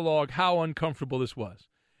Travelogue how uncomfortable this was.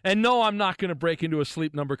 And no, I'm not going to break into a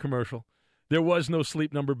Sleep Number commercial. There was no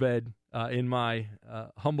Sleep Number bed in my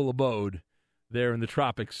humble abode there in the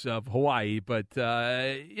tropics of Hawaii. But,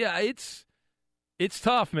 it's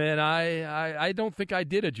tough, man. I don't think I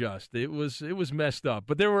did adjust. It was messed up.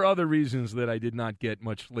 But there were other reasons that I did not get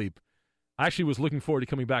much sleep. I actually was looking forward to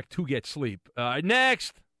coming back to get sleep.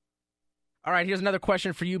 Next. All right, here's another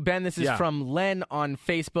question for you, Ben. This is from Len on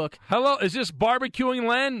Facebook. Hello, is this barbecuing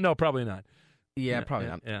Len? No, probably not. Yeah, probably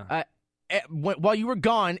not. Yeah. While you were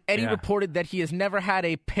gone, Eddie reported that he has never had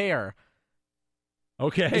a pear.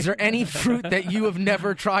 Okay. Is there any fruit that you have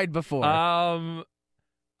never tried before? I'm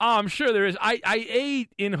sure there is. I ate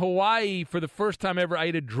in Hawaii for the first time ever. I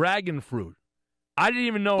ate a dragon fruit. I didn't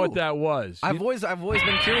even know what that was. I've always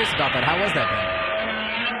been curious about that. How was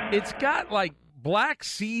that, Ben? It's got like black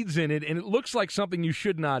seeds in it, and it looks like something you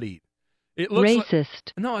should not eat. It looks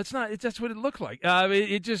racist. No, it's not. That's what it looked like.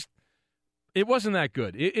 It wasn't that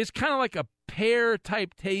good. It's kind of like a pear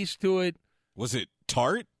type taste to it. Was it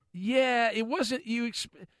tart? Yeah, it wasn't.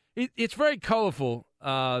 It's very colorful.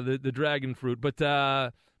 The dragon fruit, but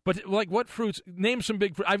like what fruits? Name some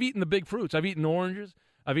big fruit. I've eaten the big fruits. I've eaten oranges.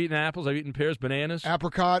 I've eaten apples. I've eaten pears, bananas,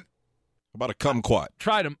 apricot. How about a kumquat?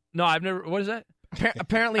 Tried them. No, I've never. What is that?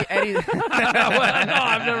 Apparently, Eddie. Well,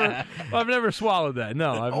 no, I've never swallowed that.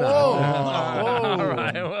 No, I've not. All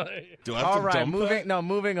right. Well, do I have to dump that?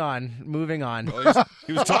 Moving on. Well,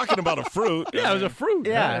 he was talking about a fruit. Yeah, it was a fruit.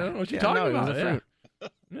 Yeah, I don't know what you're talking about. It was a fruit.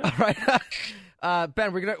 Yeah. All right,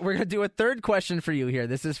 Ben, we're gonna do a third question for you here.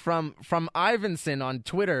 This is from Ivanson on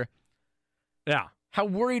Twitter. Yeah. How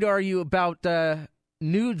worried are you about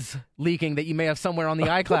nudes leaking that you may have somewhere on the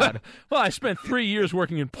iCloud? Well, I spent 3 years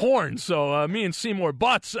working in porn, so me and Seymour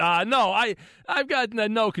Butts. No, I've got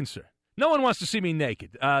no concern. No one wants to see me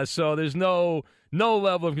naked, so there's no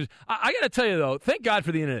level of concern. I got to tell you, though, thank God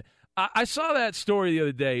for the internet. I saw that story the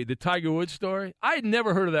other day, the Tiger Woods story. I had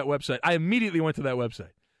never heard of that website. I immediately went to that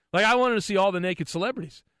website. Like, I wanted to see all the naked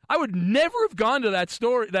celebrities. I would never have gone to that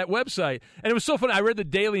website. And it was so funny. I read the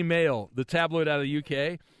Daily Mail, the tabloid out of the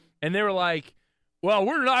UK, and they were like, well,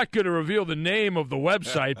 we're not going to reveal the name of the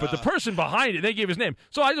website, but the person behind it, they gave his name.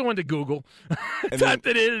 So I just went to Google, typed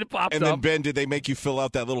it in, and it popped up. And then, Ben, did they make you fill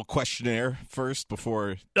out that little questionnaire first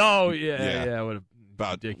before? Oh, yeah.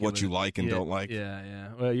 About ridiculous. What you like and don't like?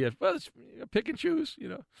 Yeah. Well, it's pick and choose,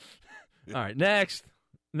 All right, next.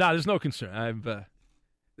 No, there's no concern.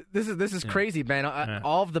 This is crazy, Ben.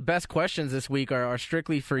 All of the best questions this week are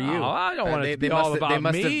strictly for you. Oh, I don't want it to be all about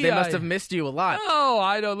me. They must have missed you a lot. No,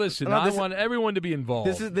 I don't. Listen, I want everyone to be involved.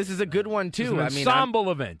 This is a good one, too. It's an ensemble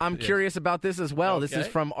event. I'm curious about this as well. Okay. This is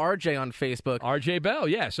from RJ on Facebook. RJ Bell,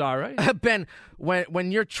 yes, all right. Ben,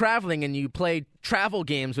 when you're traveling and you play travel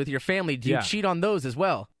games with your family, do you cheat on those as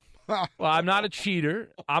well? Well, I'm not a cheater.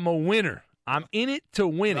 I'm a winner. I'm in it to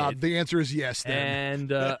win it. The answer is yes,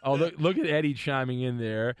 then. And look at Eddie chiming in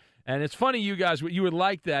there. And it's funny, you guys, you would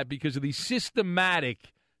like that because of the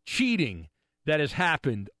systematic cheating that has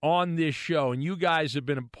happened on this show. And you guys have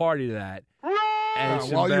been a party to that.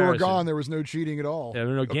 And while you were gone, there was no cheating at all. There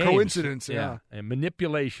were no games. Coincidence, yeah. And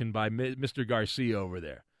manipulation by Mr. Garcia over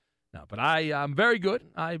there. No, but I'm very good.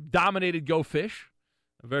 I dominated Go Fish.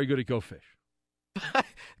 I'm very good at Go Fish.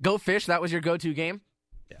 Go Fish, that was your go-to game?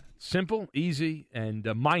 Yeah. Simple, easy, and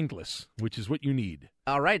mindless, which is what you need.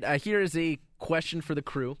 All right. Here is a question for the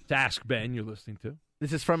crew. To Ask Ben, you're listening to.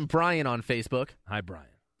 This is from Brian on Facebook. Hi, Brian.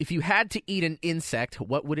 If you had to eat an insect,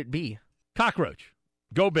 what would it be? Cockroach.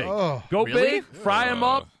 Go big. Oh, Go really? big, fry them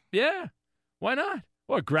up. Yeah. Why not?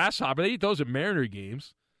 Or grasshopper. They eat those at Mariner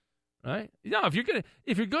games. Right? No, if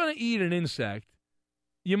you're gonna eat an insect,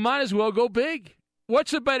 you might as well go big.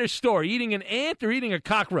 What's a better story, eating an ant or eating a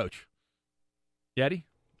cockroach? Yeti?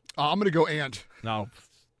 I'm gonna go ant. No.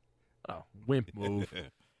 Oh, wimp move.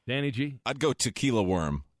 Danny G? I'd go tequila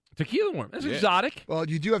worm. Tequila worm. That's exotic. Well,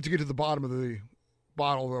 you do have to get to the bottom of the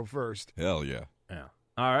bottle though first. Hell yeah. Yeah.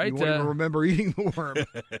 All right. You won't even remember eating the worm.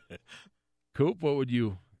 Coop, what would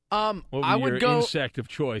you? I would your go insect of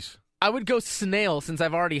choice. I would go snail since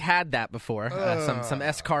I've already had that before. Some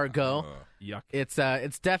escargot. Yuck.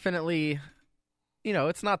 It's definitely,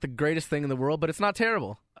 it's not the greatest thing in the world, but it's not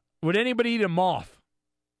terrible. Would anybody eat a moth?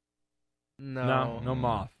 No. No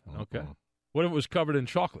moth. Okay. What if it was covered in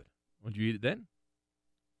chocolate? Would you eat it then?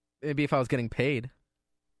 Maybe if I was getting paid.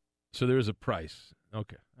 So there is a price.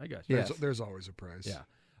 Okay, I got you. There's always a price. Yeah.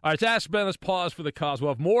 All right, it's Ask Ben. Let's pause for the cause.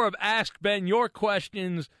 We'll have more of Ask Ben, your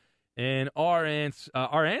questions, and our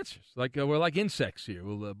answers. Like we're like insects here.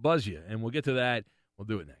 We'll buzz you, and we'll get to that. We'll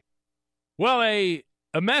do it next. Well, a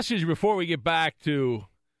message before we get back to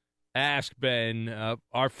Ask Ben.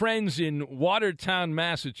 Our friends in Watertown,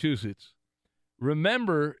 Massachusetts,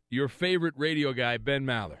 remember your favorite radio guy, Ben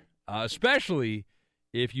Maller, especially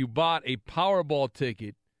if you bought a Powerball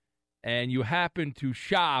ticket and you happen to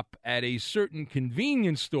shop at a certain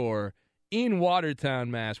convenience store in Watertown,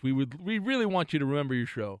 Mass. We really want you to remember your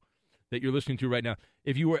show that you're listening to right now.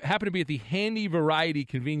 If you happen to be at the Handy Variety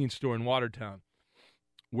convenience store in Watertown,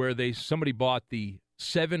 where somebody bought the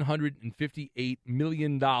 $758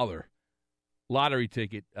 million lottery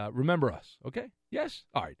ticket, remember us, okay? Yes?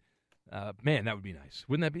 All right. Man, that would be nice.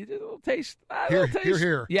 Wouldn't that be a little taste?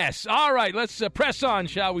 Here. Yes. All right, let's press on,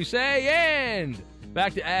 shall we say? And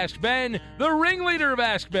back to Ask Ben, the ringleader of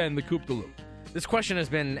Ask Ben, the Coop de Loop. This question has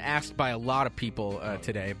been asked by a lot of people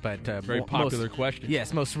today, but very popular question.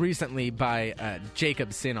 Yes, most recently by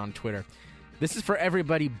Jacob Sin on Twitter. This is for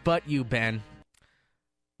everybody but you, Ben.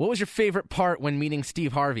 What was your favorite part when meeting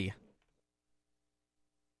Steve Harvey?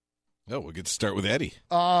 Oh, we could start with Eddie.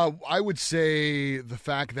 I would say the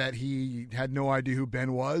fact that he had no idea who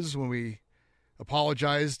Ben was when we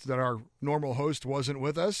apologized that our normal host wasn't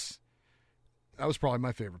with us. That was probably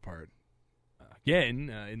my favorite part. Again,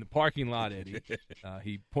 in the parking lot, Eddie,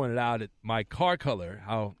 he pointed out at my car color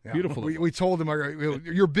how beautiful it was. We told him,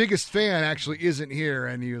 your biggest fan actually isn't here,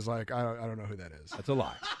 and he was like, I don't know who that is. That's a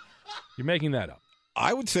lie. You're making that up.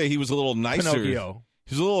 I would say he was a little nicer. Pinocchio.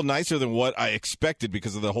 He's a little nicer than what I expected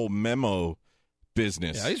because of the whole memo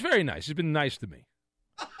business. Yeah, he's very nice. He's been nice to me.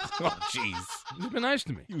 Oh, jeez. He's been nice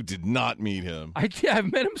to me. You did not meet him.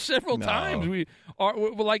 I've met him several times. We're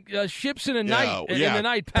like ships in a night. In the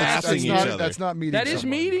night passing each other. That's not meeting. That is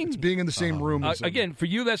meeting. It's being in the same room. As again, for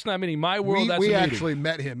you, that's not meeting. My world, that's we a actually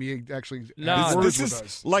met him. He actually no, this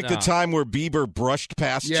is like the time where Bieber brushed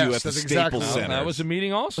past you at the Staples Center. That was a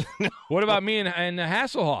meeting also. What about me and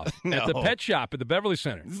Hasselhoff at the pet shop at the Beverly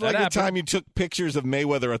Center? It's like the time you took pictures of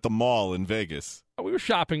Mayweather at the mall in Vegas. We were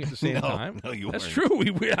shopping at the same time. No, you That's weren't.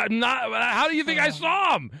 true. I'm not. How do you think I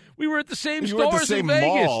saw him? We were at the same You were stores at the same in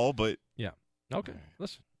Vegas. mall, but yeah. Okay.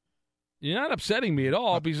 Listen, you're not upsetting me at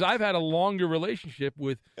all because I've had a longer relationship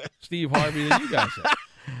with Steve Harvey than you guys have.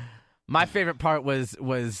 My favorite part was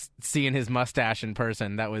seeing his mustache in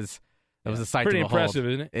person. That was a sight pretty to behold. impressive,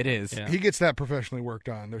 isn't it? It is. Yeah. He gets that professionally worked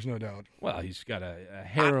on. There's no doubt. Well, he's got a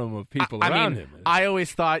harem of people around him. I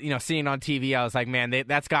always thought, seeing on TV, I was like, man,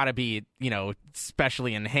 that's got to be,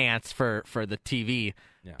 specially enhanced for the TV.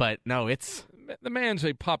 Yeah. But no, the man's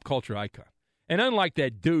a pop culture icon, and unlike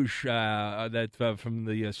that douche from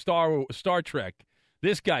the Star Trek,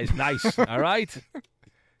 this guy's nice. All right.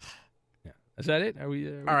 Yeah. Is that it? Are we?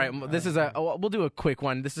 All right. This is we'll do a quick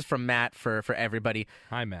one. This is from Matt for everybody.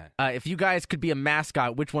 Hi, Matt. If you guys could be a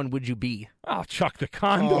mascot, which one would you be? Oh, Chuck the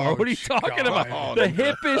Condor. Oh, what are you talking about? The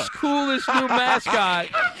hippest, coolest new mascot.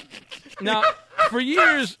 Now, for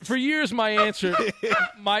years, my answer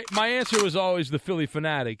was always the Philly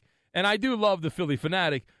Fanatic, and I do love the Philly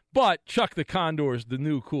Fanatic. But Chuck the Condor is the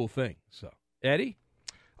new cool thing. So, Eddie.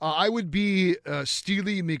 I would be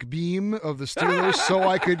Steely McBeam of the Steelers so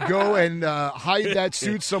I could go and hide that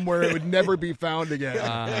suit somewhere it would never be found again.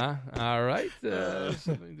 All right.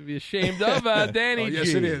 Something to be ashamed of. Danny G. Yes,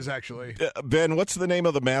 it is, actually. Ben, what's the name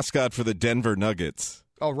of the mascot for the Denver Nuggets?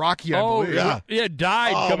 Oh, Rocky, I believe. Yeah,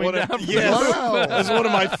 died coming down from the roof. That's one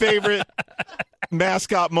of my favorite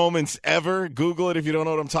mascot moments ever. Google it if you don't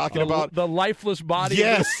know what I'm talking about. The lifeless body.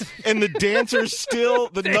 Yes, and the dancers still,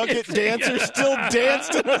 the Nugget dancers still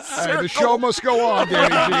danced in a circle. Hey, the show must go on, Danny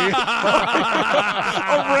G.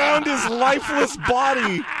 Around his lifeless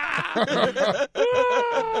body.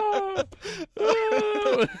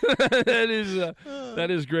 That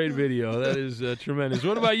is great video. That is tremendous.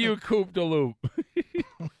 What about you, Coop de Loop?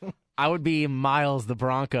 I would be Miles the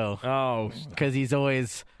Bronco. Oh, because he's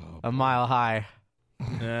always a mile high.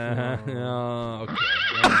 Okay. Oh,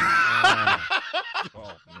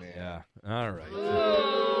 man. Yeah. All right.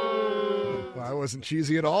 I wasn't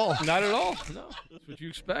cheesy at all. Not at all. No. That's what you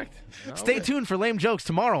expect. No, Stay tuned for lame jokes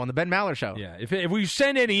tomorrow on the Ben Maller Show. Yeah. If we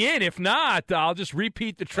send any in, if not, I'll just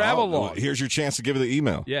repeat the travel log. Here's your chance to give it the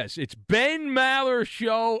email. Yes. It's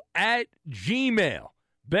benmallershow@gmail.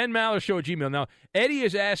 benmallershow@gmail. Now, Eddie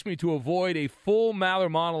has asked me to avoid a full Maller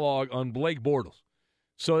monologue on Blake Bortles.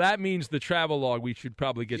 So that means the travel log, we should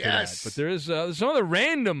probably get to that. But there's some other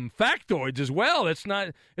random factoids as well. It's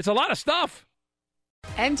a lot of stuff.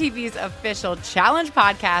 MTV's official Challenge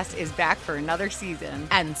podcast is back for another season.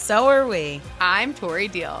 And so are we. I'm Tori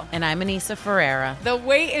Deal. And I'm Anissa Ferreira. The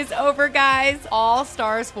wait is over, guys. All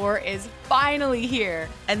Stars 4 is finally here.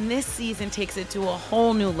 And this season takes it to a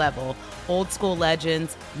whole new level. Old school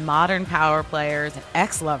legends, modern power players, and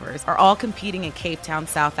ex-lovers are all competing in Cape Town,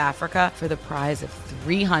 South Africa for the prize of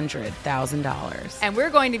 $300,000. And we're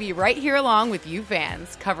going to be right here along with you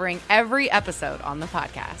fans, covering every episode on the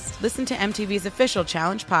podcast. Listen to MTV's official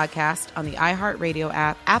Challenge podcast on the iHeartRadio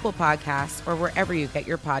app, Apple Podcasts, or wherever you get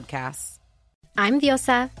your podcasts. I'm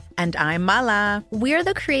Diosa. And I'm Mala. We're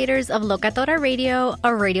the creators of Locatora Radio,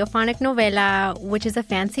 a radiophonic novela, which is a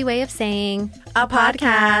fancy way of saying a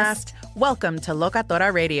podcast. Welcome to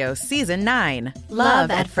Locatora Radio Season 9.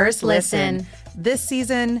 Love at First Listen. This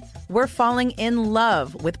season, we're falling in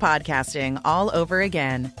love with podcasting all over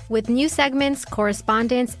again. With new segments,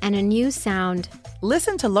 correspondence, and a new sound.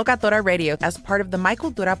 Listen to Locatora Radio as part of the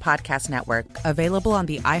Michael Dura Podcast Network. Available on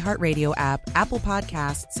the iHeartRadio app, Apple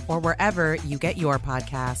Podcasts, or wherever you get your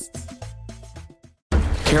podcasts.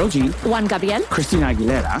 Karol G, Juan Gabriel, Christina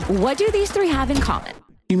Aguilera. What do these three have in common?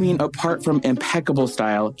 You mean apart from impeccable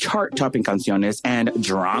style, chart-topping canciones, and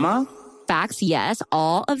drama? Facts, yes,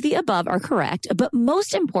 all of the above are correct, but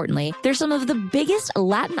most importantly, they're some of the biggest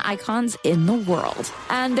Latin icons in the world.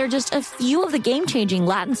 And they're just a few of the game-changing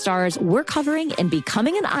Latin stars we're covering in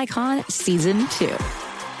Becoming an Icon Season 2.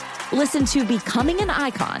 Listen to Becoming an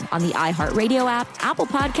Icon on the iHeartRadio app, Apple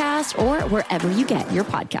Podcasts, or wherever you get your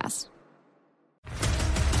podcasts.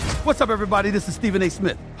 What's up, everybody? This is Stephen A.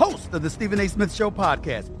 Smith, host of the Stephen A. Smith Show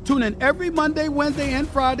podcast. Tune in every Monday, Wednesday, and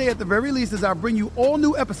Friday at the very least as I bring you all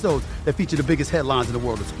new episodes that feature the biggest headlines in the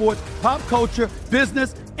world of sports, pop culture,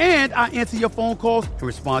 business, and I answer your phone calls and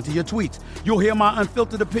respond to your tweets. You'll hear my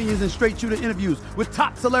unfiltered opinions and straight-shooter interviews with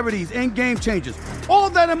top celebrities and game changers.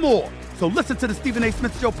 All that and more. So listen to the Stephen A.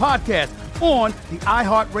 Smith Show podcast on the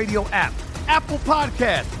iHeartRadio app, Apple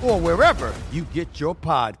Podcasts, or wherever you get your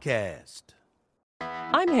podcast.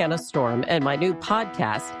 I'm Hannah Storm, and my new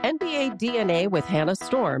podcast, NBA DNA with Hannah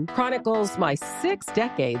Storm, chronicles my 6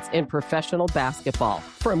 decades in professional basketball.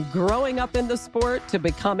 From growing up in the sport to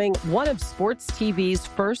becoming one of sports TV's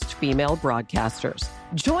first female broadcasters.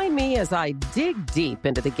 Join me as I dig deep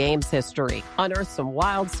into the game's history, unearth some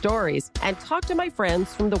wild stories, and talk to my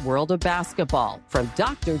friends from the world of basketball, from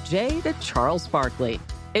Dr. J to Charles Barkley.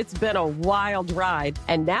 It's been a wild ride,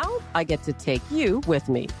 and now I get to take you with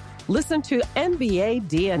me. Listen to NBA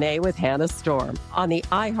DNA with Hannah Storm on the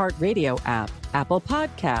iHeartRadio app, Apple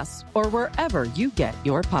Podcasts, or wherever you get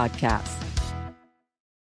your podcasts.